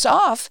a piece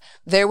off,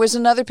 there was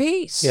another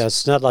piece. Yeah,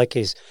 it's not like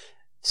He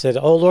said,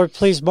 "Oh, Lord,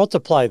 please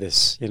multiply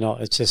this."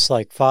 It's just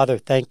like, "Father,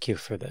 thank you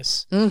for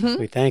this. Mm-hmm.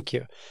 We thank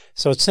you."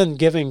 So it's in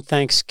giving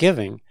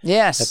thanksgiving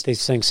that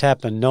these things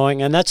happen,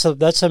 knowing, and that's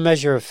a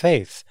measure of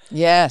faith.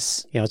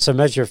 Yes. It's a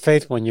measure of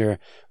faith when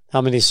how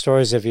many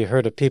stories have you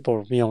heard of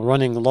people,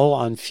 running low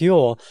on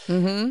fuel,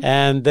 mm-hmm.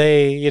 and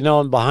they,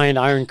 behind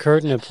Iron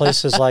Curtain and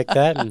places like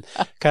that, and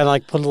kind of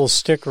like put a little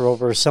sticker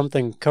over or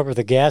something, cover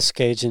the gas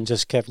gauge, and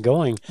just kept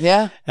going.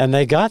 Yeah. And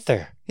they got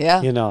there.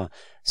 Yeah.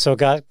 So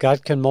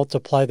God can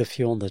multiply the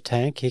fuel in the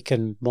tank. He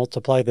can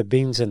multiply the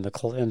beans in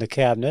the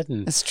cabinet.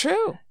 And it's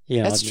true.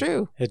 That's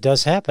true. It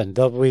does happen.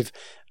 Though we've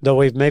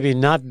maybe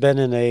not been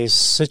in a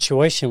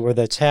situation where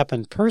that's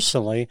happened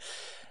personally,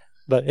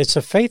 but it's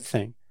a faith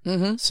thing.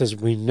 Mm-hmm. It says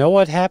we know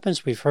what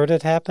happens. We've heard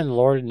it happen.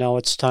 Lord, now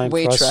it's time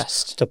for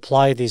us to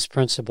apply these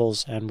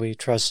principles, and we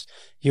trust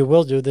You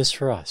will do this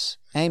for us.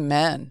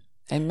 Amen.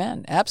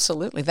 Amen.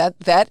 Absolutely.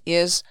 That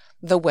is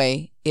the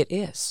way it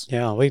is.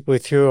 Yeah, we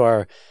threw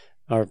our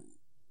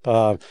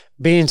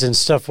beans and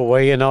stuff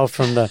away,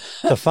 from the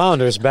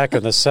founders back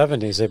in the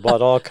 70s. They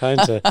bought all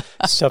kinds of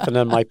stuff, and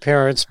then my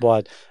parents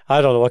bought,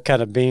 I don't know what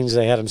kind of beans.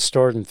 They had them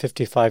stored in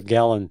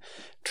 55-gallon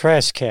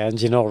trash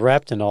cans,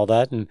 wrapped in all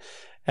that, and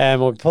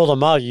when we pulled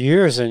them out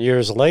years and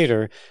years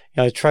later,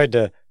 I tried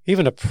to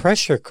even a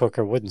pressure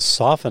cooker wouldn't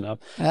soften them.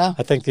 Yeah.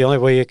 I think the only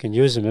way you can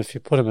use them if you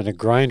put them in a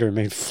grinder and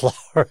made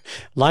flour,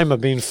 lima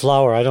bean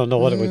flour. I don't know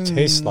what it would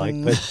taste like,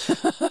 but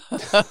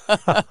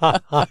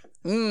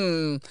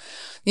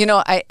You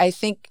know, I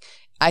think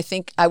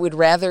I would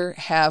rather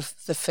have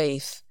the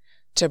faith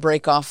to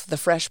break off the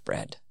fresh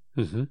bread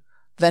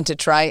than to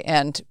try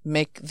and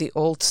make the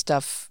old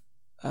stuff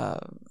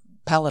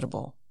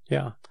palatable.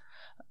 Yeah.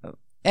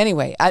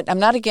 Anyway, I'm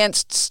not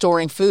against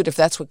storing food if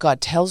that's what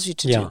God tells you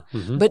to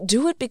do. But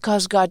do it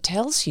because God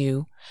tells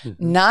you,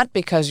 not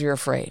because you're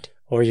afraid.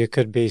 Or you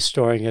could be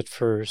storing it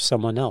for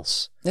someone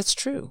else. That's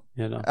true.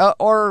 You know.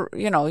 Or,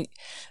 you know,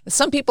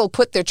 some people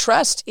put their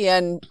trust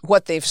in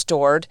what they've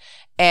stored,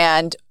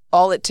 and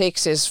all it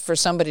takes is for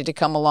somebody to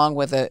come along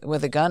with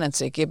a gun and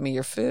say, "Give me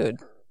your food."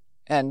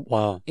 And,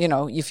 you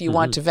know, if you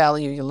want to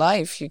value your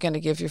life, you're going to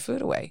give your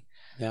food away.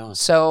 Yeah.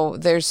 So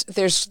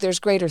there's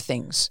greater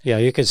things. Yeah,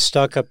 you could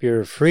stock up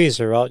your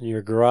freezer out in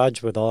your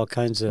garage with all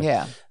kinds of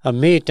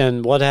meat.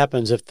 And what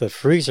happens if the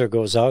freezer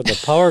goes out, the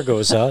power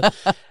goes out,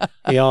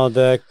 you know,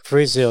 the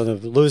freezer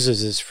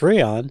loses its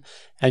freon,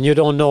 and you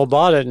don't know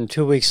about it. And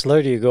 2 weeks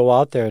later, you go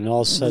out there and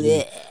all of a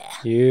sudden,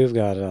 you've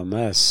got a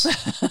mess.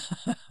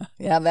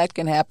 Yeah, that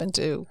can happen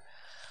too.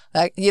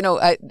 You know,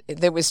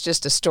 there was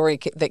just a story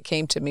that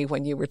came to me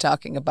when you were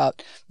talking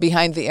about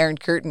behind the Iron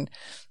Curtain.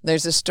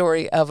 There's a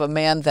story of a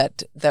man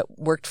that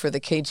worked for the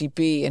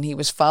KGB, and he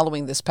was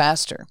following this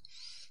pastor.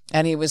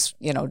 And he was,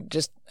 you know,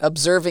 just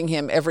observing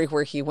him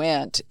everywhere he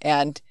went.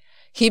 And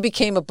he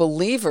became a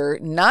believer,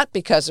 not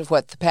because of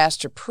what the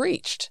pastor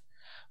preached,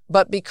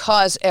 but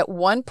because at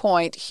one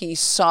point he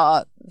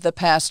saw the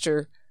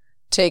pastor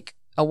take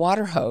a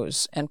water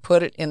hose and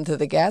put it into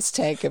the gas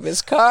tank of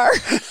his car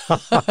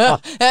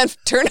and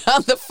turn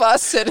on the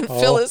faucet and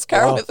fill his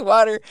car with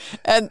water.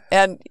 And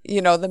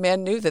you know, the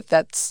man knew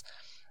that's,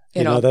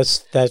 you know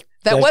that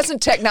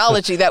wasn't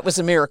technology, that was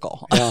a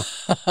miracle.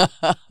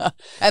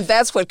 And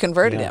that's what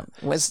converted him,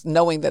 was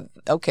knowing that,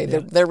 okay,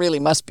 there really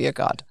must be a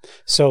God.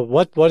 So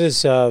what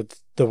is the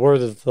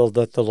word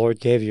that the Lord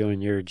gave you in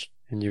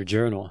your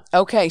journal?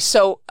 Okay,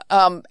 so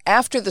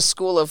after the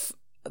School of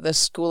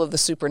the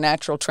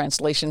Supernatural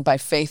Translation by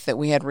Faith that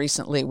we had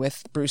recently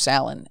with Bruce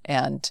Allen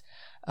and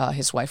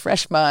his wife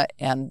Reshma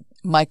and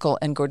Michael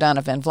and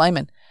Gordana Van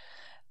Vlymen,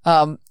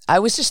 I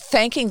was just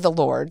thanking the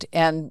Lord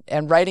and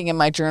writing in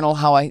my journal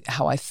how I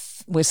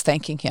was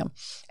thanking him.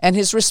 And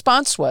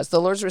the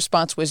Lord's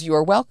response was, "You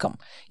are welcome.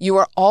 You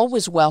are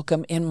always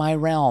welcome in my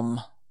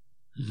realm."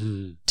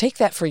 Take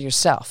that for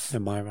yourself.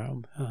 In my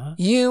realm.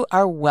 You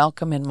are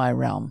welcome in my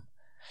realm.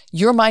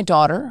 You're my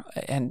daughter,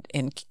 and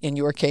in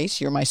your case,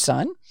 you're my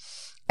son,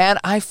 and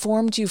I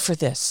formed you for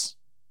this.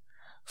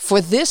 For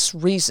this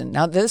reason.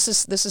 Now, this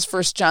is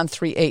 1 John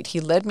 3:8. He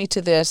led me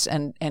to this,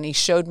 and he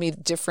showed me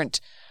different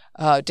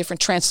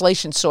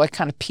translations, so I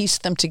kind of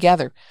pieced them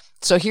together.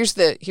 So here's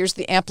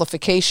the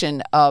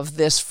amplification of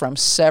this from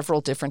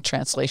several different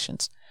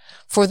translations.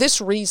 For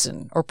this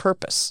reason or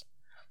purpose,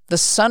 the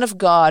Son of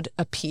God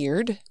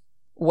appeared,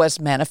 was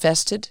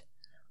manifested,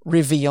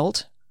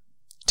 revealed,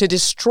 to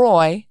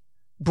destroy,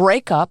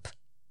 break up,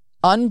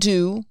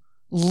 undo,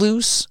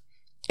 loose,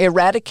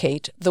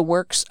 eradicate the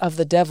works of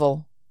the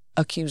devil,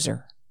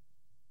 accuser.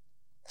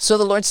 So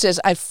the Lord says,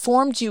 I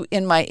formed you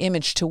in my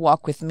image to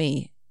walk with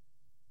me,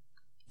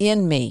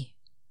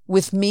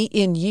 with me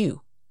in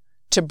you,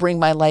 to bring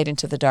my light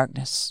into the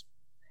darkness.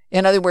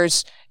 In other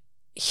words,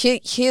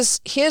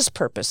 his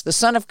purpose, the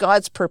Son of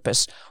God's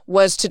purpose,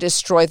 was to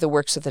destroy the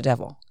works of the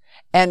devil.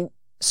 And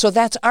so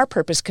that's our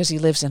purpose because he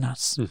lives in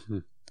us.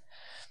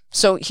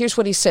 So here's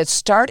what he said: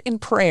 start in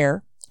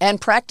prayer and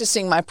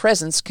practicing my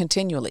presence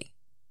continually.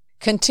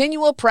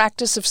 Continual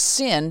practice of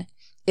sin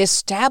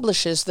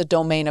establishes the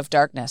domain of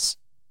darkness.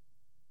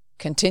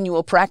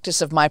 Continual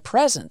practice of my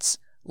presence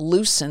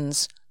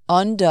loosens,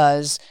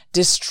 undoes,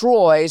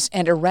 destroys,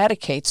 and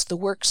eradicates the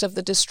works of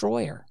the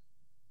destroyer.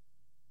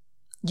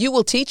 You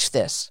will teach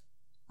this,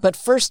 but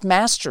first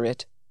master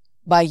it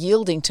by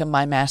yielding to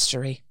my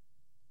mastery.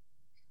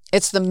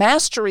 It's the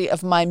mastery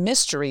of my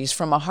mysteries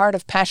from a heart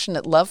of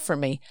passionate love for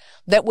me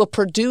that will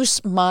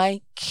produce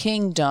my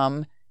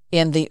kingdom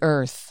in the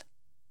earth.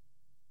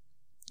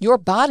 Your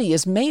body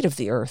is made of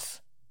the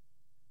earth.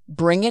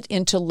 Bring it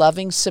into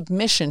loving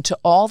submission to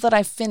all that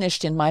I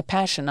finished in my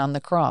passion on the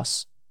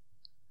cross.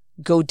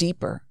 Go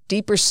deeper,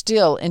 deeper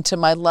still into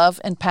my love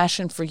and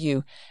passion for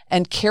you,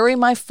 and carry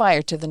my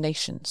fire to the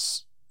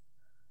nations.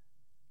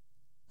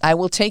 I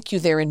will take you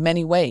there in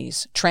many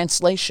ways: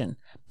 translation,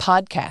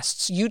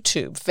 podcasts,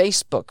 YouTube,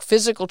 Facebook,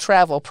 physical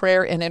travel,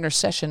 prayer and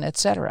intercession,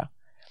 etc.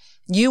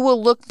 You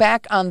will look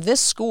back on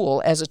this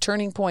school as a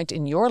turning point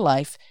in your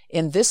life,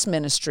 in this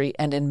ministry,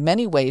 and in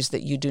many ways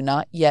that you do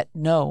not yet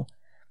know.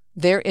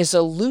 There is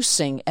a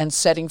loosing and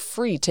setting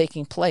free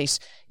taking place.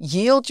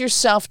 Yield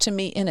yourself to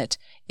me in it.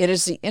 It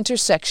is the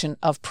intersection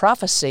of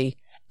prophecy,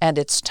 and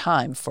it's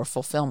time for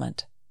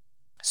fulfillment.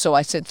 So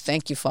I said,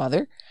 thank you,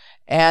 Father.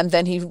 And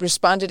then he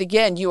responded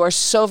again, you are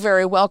so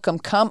very welcome.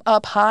 Come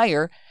up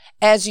higher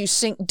As you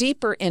sink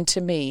deeper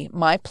into me,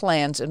 my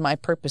plans and my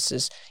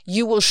purposes,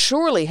 you will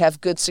surely have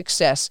good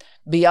success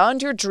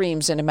beyond your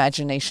dreams and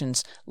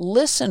imaginations.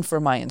 Listen for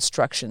my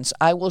instructions.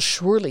 I will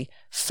surely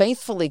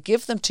faithfully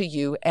give them to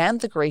you and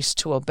the grace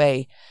to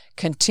obey.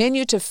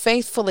 Continue to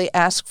faithfully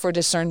ask for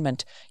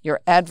discernment.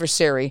 Your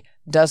adversary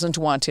doesn't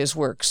want his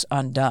works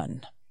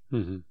undone.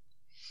 Mm-hmm.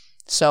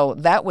 So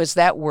that was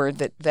that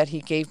word that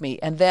he gave me.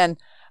 And then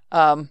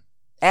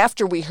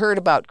after we heard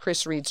about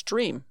Chris Reed's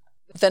dream,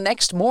 the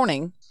next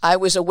morning, I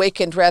was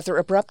awakened rather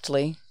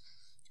abruptly,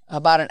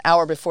 about an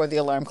hour before the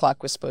alarm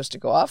clock was supposed to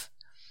go off.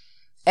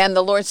 And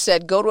the Lord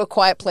said, go to a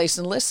quiet place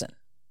and listen.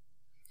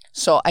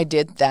 So I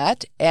did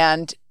that.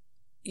 And,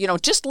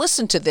 just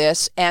listen to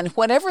this. And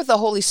whatever the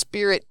Holy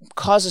Spirit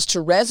causes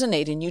to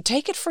resonate in you,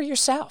 take it for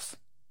yourself.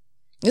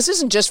 This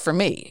isn't just for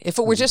me. If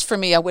it were just for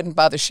me, I wouldn't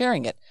bother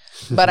sharing it.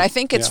 But I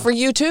think it's for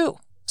you too.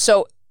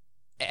 So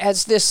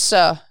as this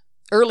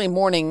early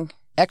morning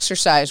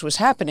exercise was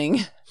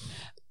happening,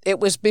 it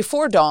was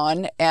before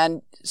dawn,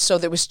 and so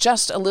there was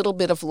just a little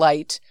bit of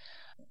light.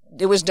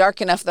 It was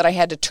dark enough that I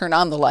had to turn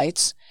on the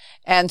lights.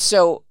 And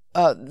so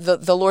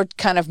the Lord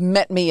kind of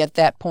met me at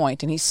that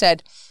point, and he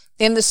said,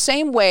 in the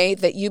same way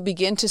that you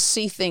begin to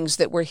see things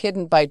that were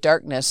hidden by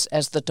darkness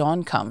as the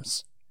dawn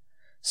comes,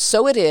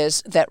 so it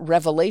is that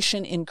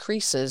revelation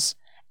increases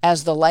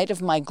as the light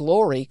of my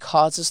glory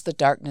causes the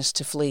darkness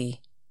to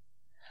flee.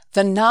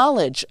 The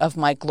knowledge of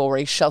my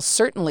glory shall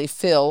certainly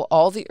fill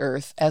all the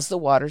earth as the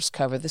waters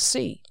cover the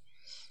sea.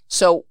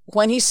 So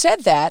when he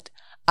said that,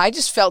 I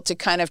just felt to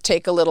kind of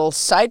take a little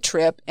side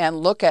trip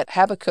and look at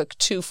Habakkuk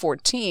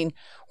 2:14,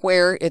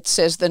 where it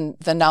says,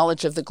 the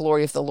knowledge of the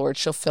glory of the Lord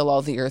shall fill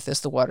all the earth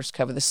as the waters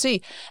cover the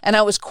sea. And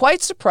I was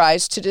quite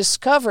surprised to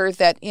discover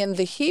that in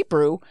the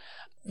Hebrew,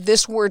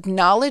 this word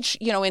knowledge,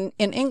 in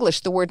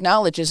English, the word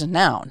knowledge is a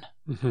noun.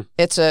 Mm-hmm.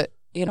 It's a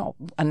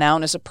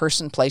noun is a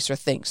person, place, or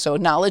thing. So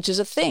knowledge is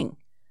a thing.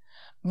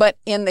 But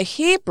in the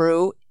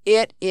Hebrew,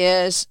 it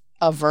is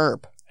a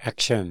verb.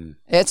 Action.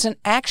 It's an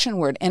action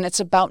word, and it's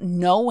about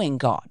knowing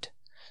God.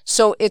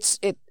 So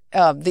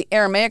the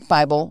Aramaic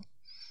Bible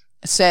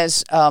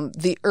says,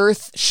 the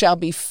earth shall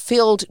be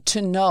filled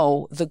to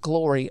know the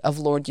glory of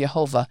Lord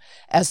Jehovah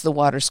as the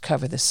waters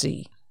cover the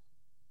sea.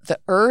 The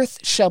earth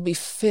shall be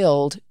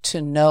filled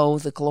to know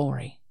the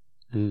glory.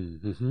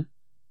 Mm-hmm.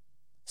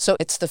 So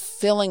it's the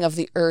filling of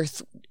the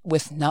earth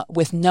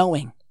with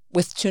knowing,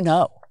 with to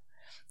know.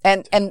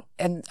 And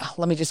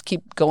let me just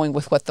keep going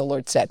with what the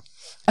Lord said.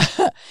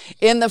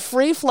 In the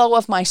free flow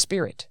of my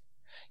spirit,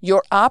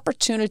 your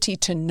opportunity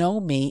to know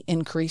me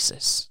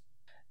increases.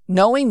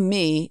 Knowing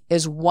me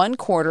is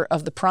 1/4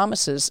 of the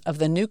promises of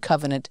the new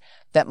covenant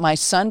that my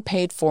son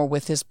paid for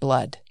with his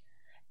blood.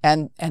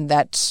 And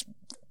that's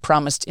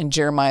promised in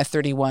Jeremiah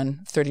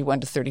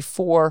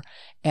 31:31-34,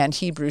 and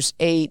Hebrews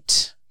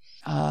 8,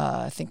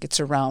 I think it's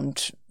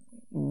around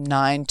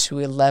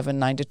 9-11,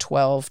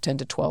 9-12,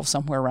 10-12,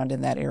 somewhere around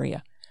in that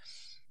area.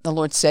 The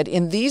Lord said,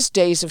 in these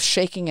days of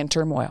shaking and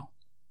turmoil,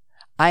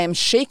 I am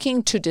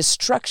shaking to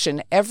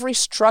destruction every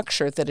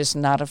structure that is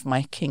not of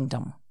my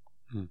kingdom.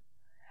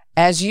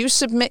 As you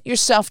submit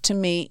yourself to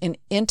me in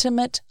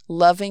intimate,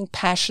 loving,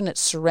 passionate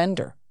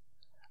surrender,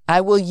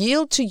 I will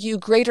yield to you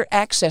greater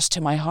access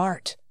to my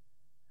heart.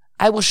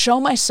 I will show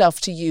myself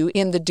to you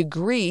in the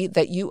degree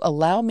that you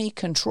allow me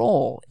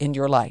control in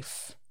your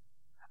life.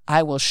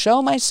 I will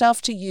show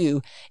myself to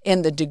you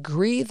in the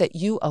degree that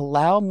you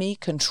allow me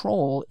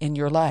control in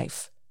your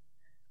life.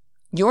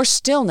 Your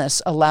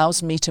stillness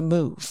allows me to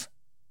move.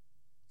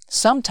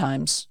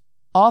 Sometimes,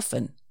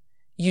 often,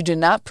 you do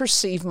not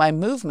perceive my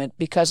movement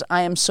because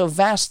I am so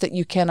vast that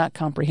you cannot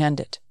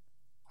comprehend it.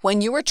 When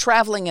you are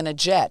traveling in a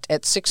jet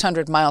at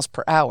 600 miles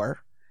per hour,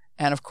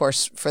 and of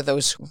course, for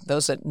those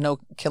that know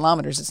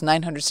kilometers, it's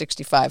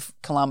 965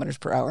 kilometers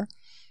per hour,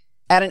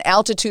 at an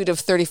altitude of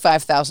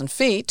 35,000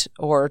 feet,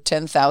 or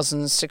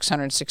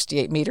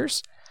 10,668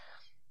 meters,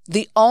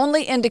 the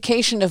only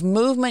indication of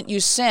movement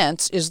you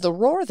sense is the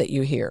roar that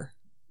you hear.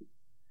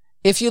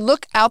 If you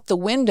look out the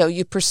window,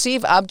 you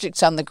perceive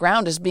objects on the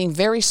ground as being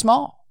very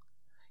small.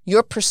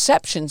 Your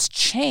perceptions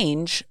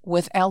change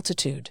with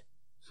altitude.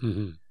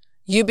 Mm-hmm.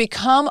 You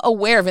become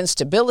aware of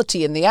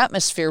instability in the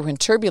atmosphere when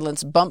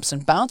turbulence bumps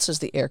and bounces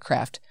the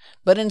aircraft.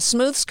 But in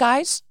smooth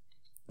skies,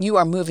 you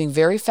are moving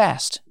very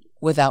fast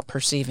without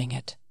perceiving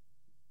it.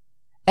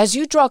 As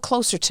you draw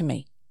closer to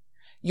me,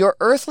 your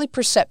earthly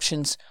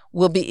perceptions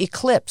will be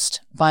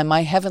eclipsed by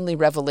my heavenly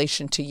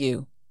revelation to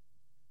you.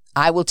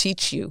 I will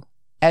teach you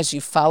as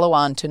you follow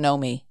on to know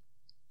me.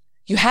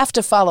 You have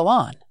to follow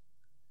on.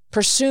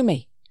 Pursue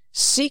me,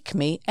 seek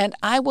me, and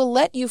I will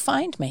let you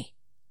find me.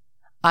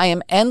 I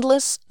am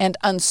endless and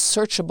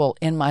unsearchable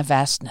in my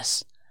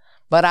vastness,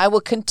 but I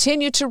will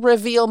continue to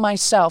reveal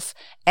myself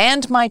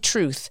and my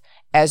truth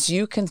as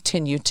you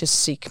continue to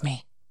seek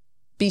me.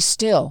 Be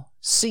still,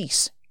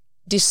 cease,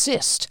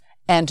 desist,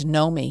 and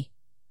know me,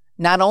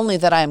 not only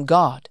that I am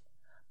God,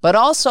 but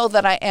also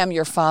that I am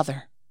your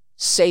Father,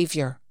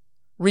 Savior,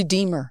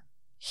 Redeemer,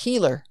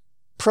 Healer,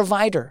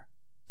 Provider,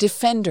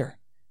 Defender,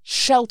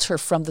 Shelter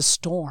from the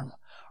storm,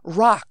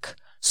 Rock,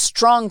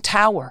 strong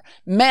tower,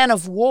 man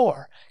of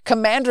war,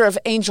 commander of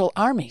angel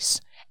armies,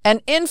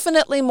 and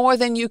infinitely more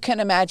than you can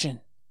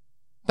imagine.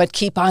 But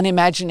keep on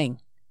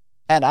imagining,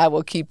 and I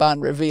will keep on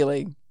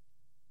revealing.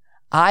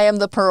 I am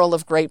the pearl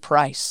of great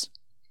price.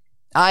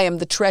 I am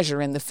the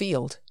treasure in the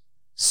field.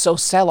 So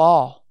sell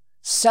all,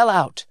 sell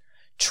out,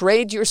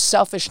 trade your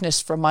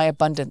selfishness for my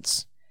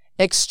abundance.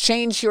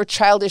 Exchange your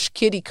childish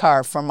kiddie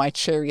car for my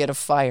chariot of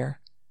fire.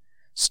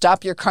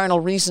 Stop your carnal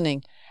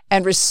reasoning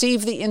and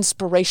receive the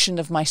inspiration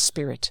of my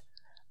spirit.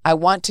 I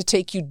want to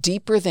take you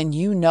deeper than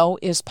you know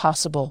is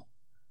possible.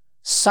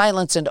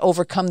 Silence and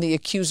overcome the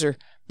accuser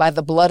by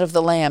the blood of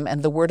the Lamb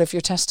and the word of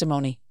your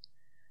testimony.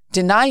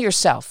 Deny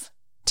yourself,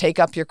 take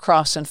up your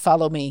cross and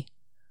follow me.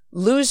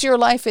 Lose your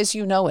life as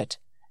you know it,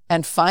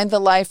 and find the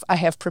life I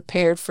have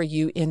prepared for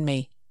you in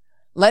me.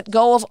 Let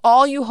go of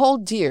all you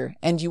hold dear,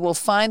 and you will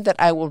find that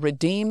I will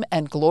redeem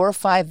and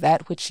glorify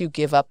that which you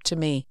give up to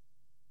me.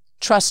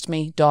 Trust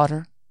me,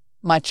 daughter,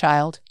 my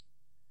child.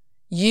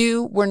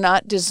 You were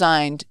not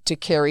designed to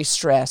carry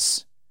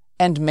stress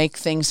and make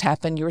things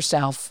happen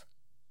yourself.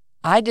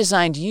 I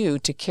designed you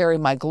to carry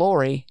my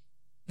glory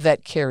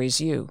that carries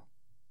you.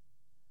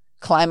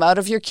 Climb out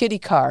of your kiddie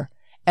car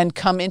and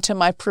come into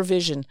my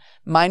provision,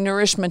 my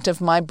nourishment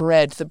of my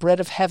bread, the bread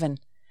of heaven.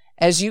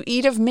 As you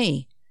eat of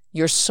me,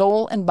 your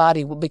soul and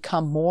body will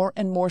become more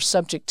and more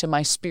subject to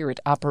my spirit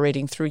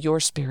operating through your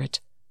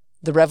spirit.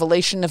 The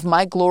revelation of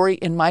my glory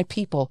in my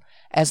people,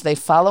 as they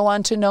follow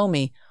on to know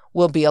me,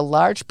 will be a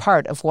large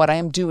part of what I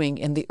am doing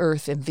in the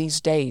earth in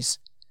these days.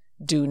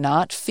 Do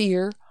not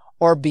fear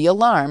or be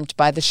alarmed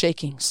by the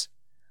shakings.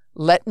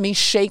 Let me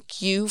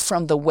shake you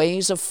from the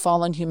ways of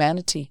fallen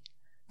humanity,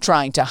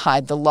 trying to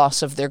hide the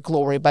loss of their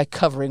glory by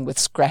covering with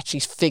scratchy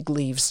fig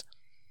leaves.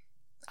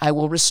 I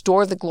will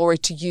restore the glory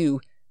to you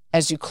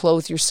as you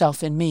clothe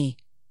yourself in me.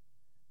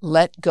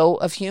 Let go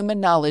of human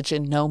knowledge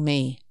and know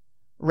me.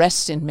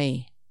 Rest in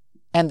me,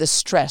 and the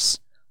stress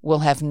will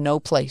have no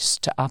place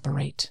to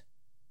operate.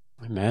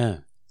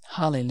 Amen.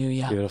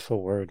 Hallelujah.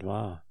 Beautiful word.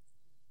 Wow.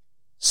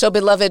 So,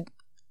 beloved,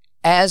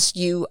 as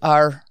you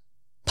are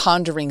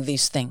pondering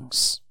these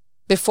things,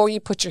 before you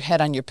put your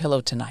head on your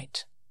pillow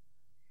tonight,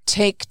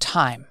 take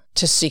time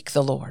to seek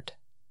the Lord.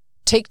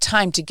 Take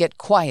time to get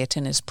quiet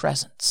in His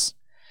presence.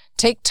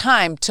 Take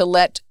time to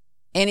let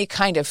any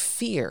kind of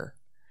fear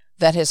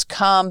that has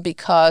come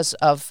because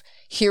of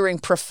hearing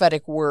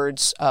prophetic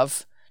words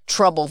of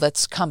trouble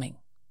that's coming.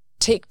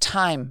 Take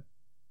time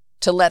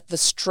to let the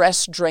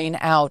stress drain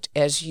out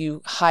as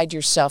you hide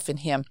yourself in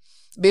Him.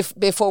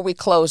 Before we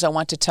close, I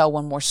want to tell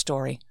one more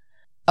story.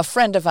 A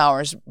friend of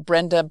ours,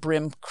 Brenda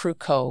Brim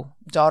Cruco,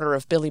 daughter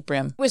of Billy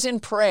Brim, was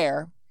in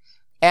prayer,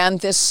 and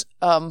this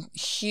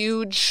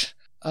huge,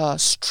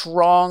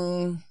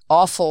 strong,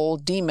 awful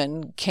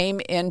demon came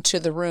into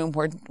the room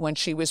when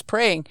she was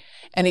praying,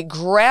 and he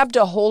grabbed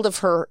a hold of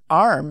her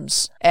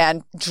arms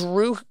and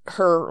drew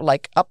her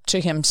up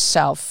to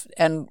himself,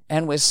 and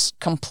was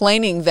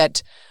complaining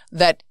that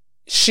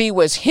she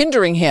was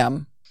hindering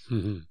him.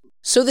 Mm-hmm.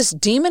 So this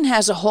demon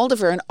has a hold of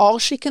her, and all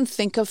she can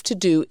think of to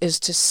do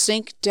is to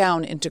sink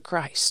down into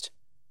Christ.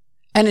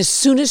 And as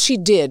soon as she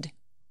did,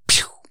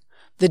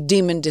 the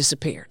demon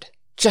disappeared,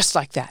 just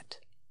like that.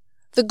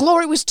 The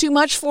glory was too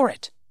much for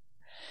it.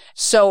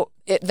 So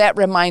that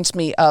reminds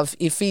me of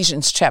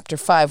Ephesians chapter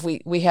 5.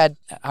 We had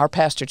our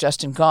pastor,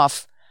 Justin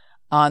Goff,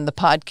 on the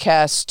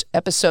podcast,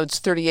 episodes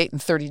 38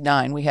 and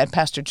 39. We had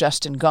Pastor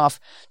Justin Goff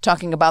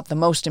talking about the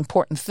most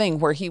important thing,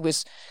 where he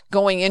was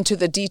going into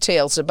the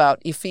details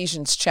about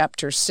Ephesians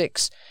chapter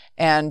 6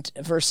 and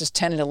verses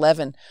 10 and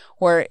 11,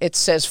 where it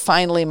says,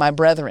 "Finally, my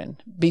brethren,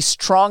 be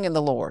strong in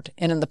the Lord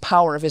and in the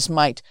power of His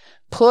might.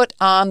 Put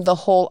on the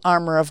whole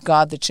armor of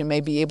God that you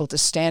may be able to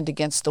stand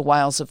against the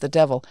wiles of the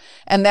devil."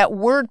 And that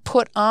word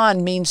 "put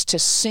on" means to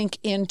sink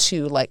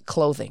into like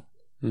clothing.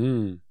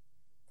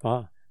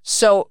 Wow.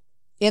 So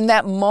in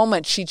that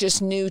moment, she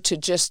just knew to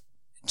just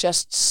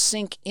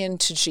sink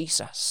into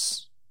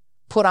Jesus.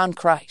 Put on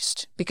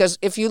Christ. Because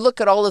if you look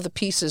at all of the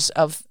pieces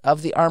of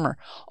the armor,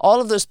 all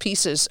of those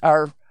pieces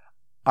are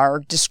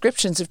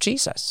descriptions of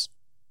Jesus.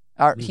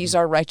 He's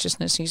our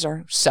righteousness, He's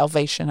our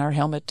salvation, our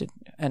helmet,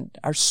 and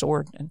our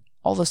sword, and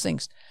all those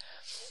things.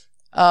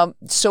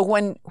 So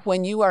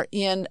when you are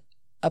in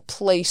a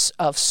place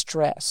of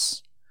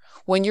stress,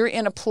 when you're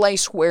in a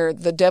place where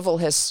the devil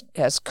has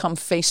come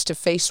face to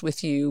face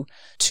with you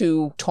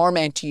to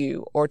torment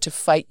you or to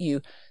fight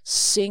you,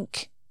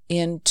 sink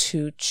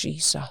into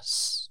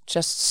Jesus.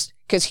 Just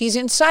because He's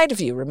inside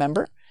of you,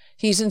 remember?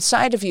 He's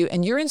inside of you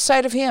and you're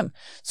inside of Him.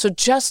 So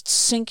just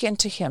sink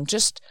into Him.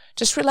 Just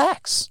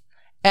relax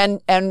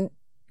and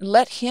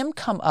let Him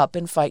come up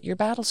and fight your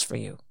battles for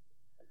you.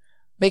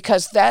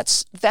 Because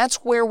that's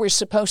where we're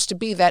supposed to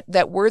be.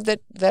 That word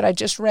that I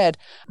just read,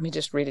 let me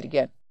just read it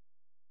again.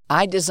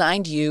 I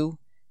designed you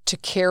to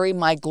carry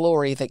my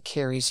glory that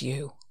carries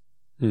you.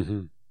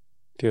 Mm-hmm.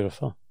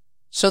 Beautiful.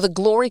 So the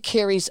glory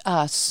carries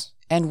us,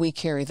 and we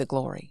carry the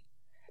glory.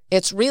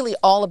 It's really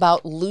all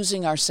about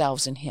losing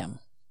ourselves in Him.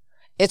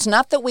 It's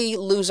not that we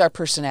lose our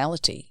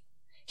personality.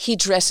 He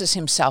dresses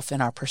Himself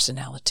in our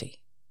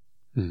personality.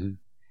 Mm-hmm.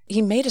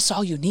 He made us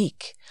all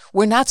unique.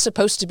 We're not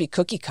supposed to be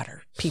cookie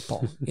cutter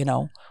people,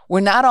 We're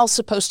not all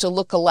supposed to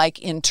look alike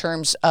in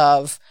terms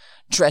of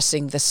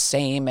dressing the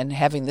same and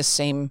having the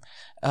same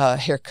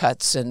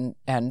haircuts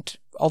and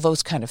all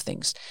those kind of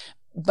things.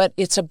 But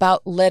it's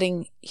about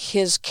letting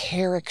his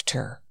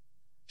character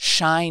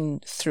shine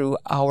through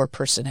our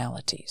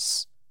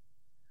personalities.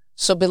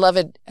 So,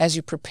 beloved, as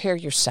you prepare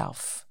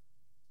yourself,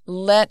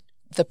 let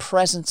the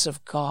presence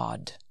of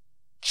God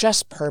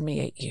just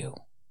permeate you.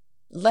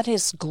 Let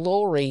his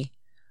glory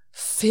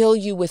fill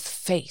you with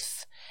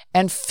faith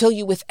and fill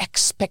you with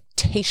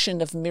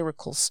expectation of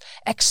miracles,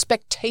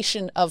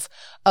 expectation of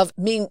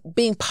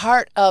being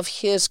part of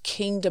his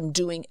kingdom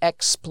doing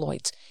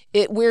exploits.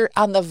 We're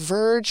on the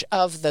verge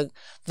of the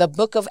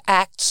book of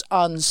Acts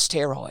on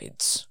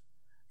steroids.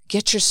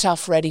 Get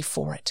yourself ready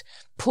for it.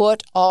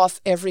 Put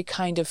off every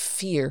kind of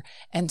fear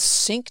and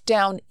sink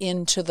down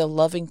into the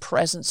loving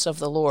presence of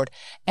the Lord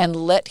and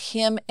let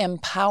him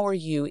empower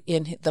you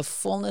in the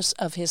fullness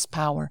of his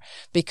power,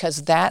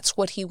 because that's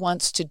what he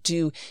wants to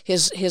do.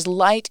 His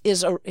light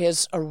is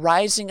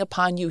arising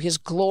upon you. His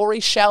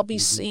glory shall be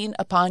seen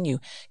upon you.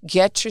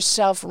 Get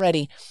yourself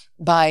ready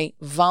by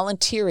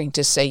volunteering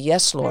to say,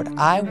 yes, Lord,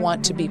 I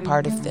want to be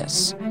part of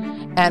this.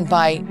 And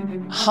by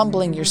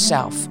humbling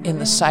yourself in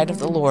the sight of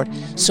the Lord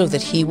so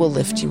that he will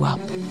lift you up.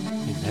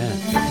 Amen.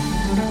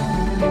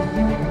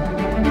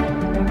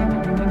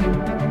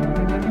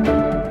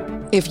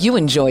 If you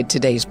enjoyed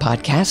today's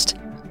podcast,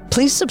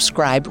 please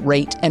subscribe,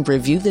 rate, and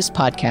review this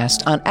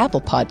podcast on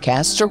Apple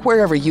Podcasts or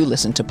wherever you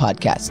listen to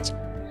podcasts.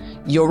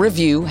 Your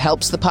review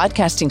helps the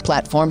podcasting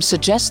platform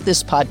suggest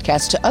this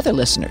podcast to other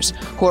listeners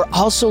who are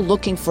also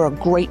looking for a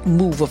great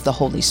move of the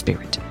Holy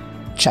Spirit.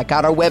 Check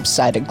out our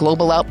website at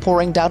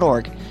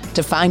globaloutpouring.org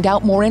to find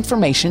out more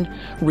information,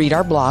 read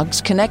our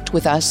blogs, connect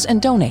with us,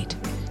 and donate.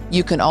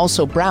 You can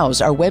also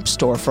browse our web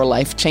store for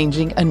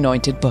life-changing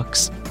anointed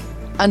books.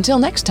 Until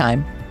next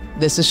time,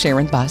 this is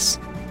Sharon Buss.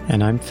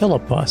 And I'm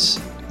Philip Buss.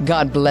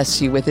 God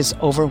bless you with his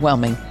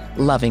overwhelming,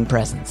 loving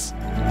presence.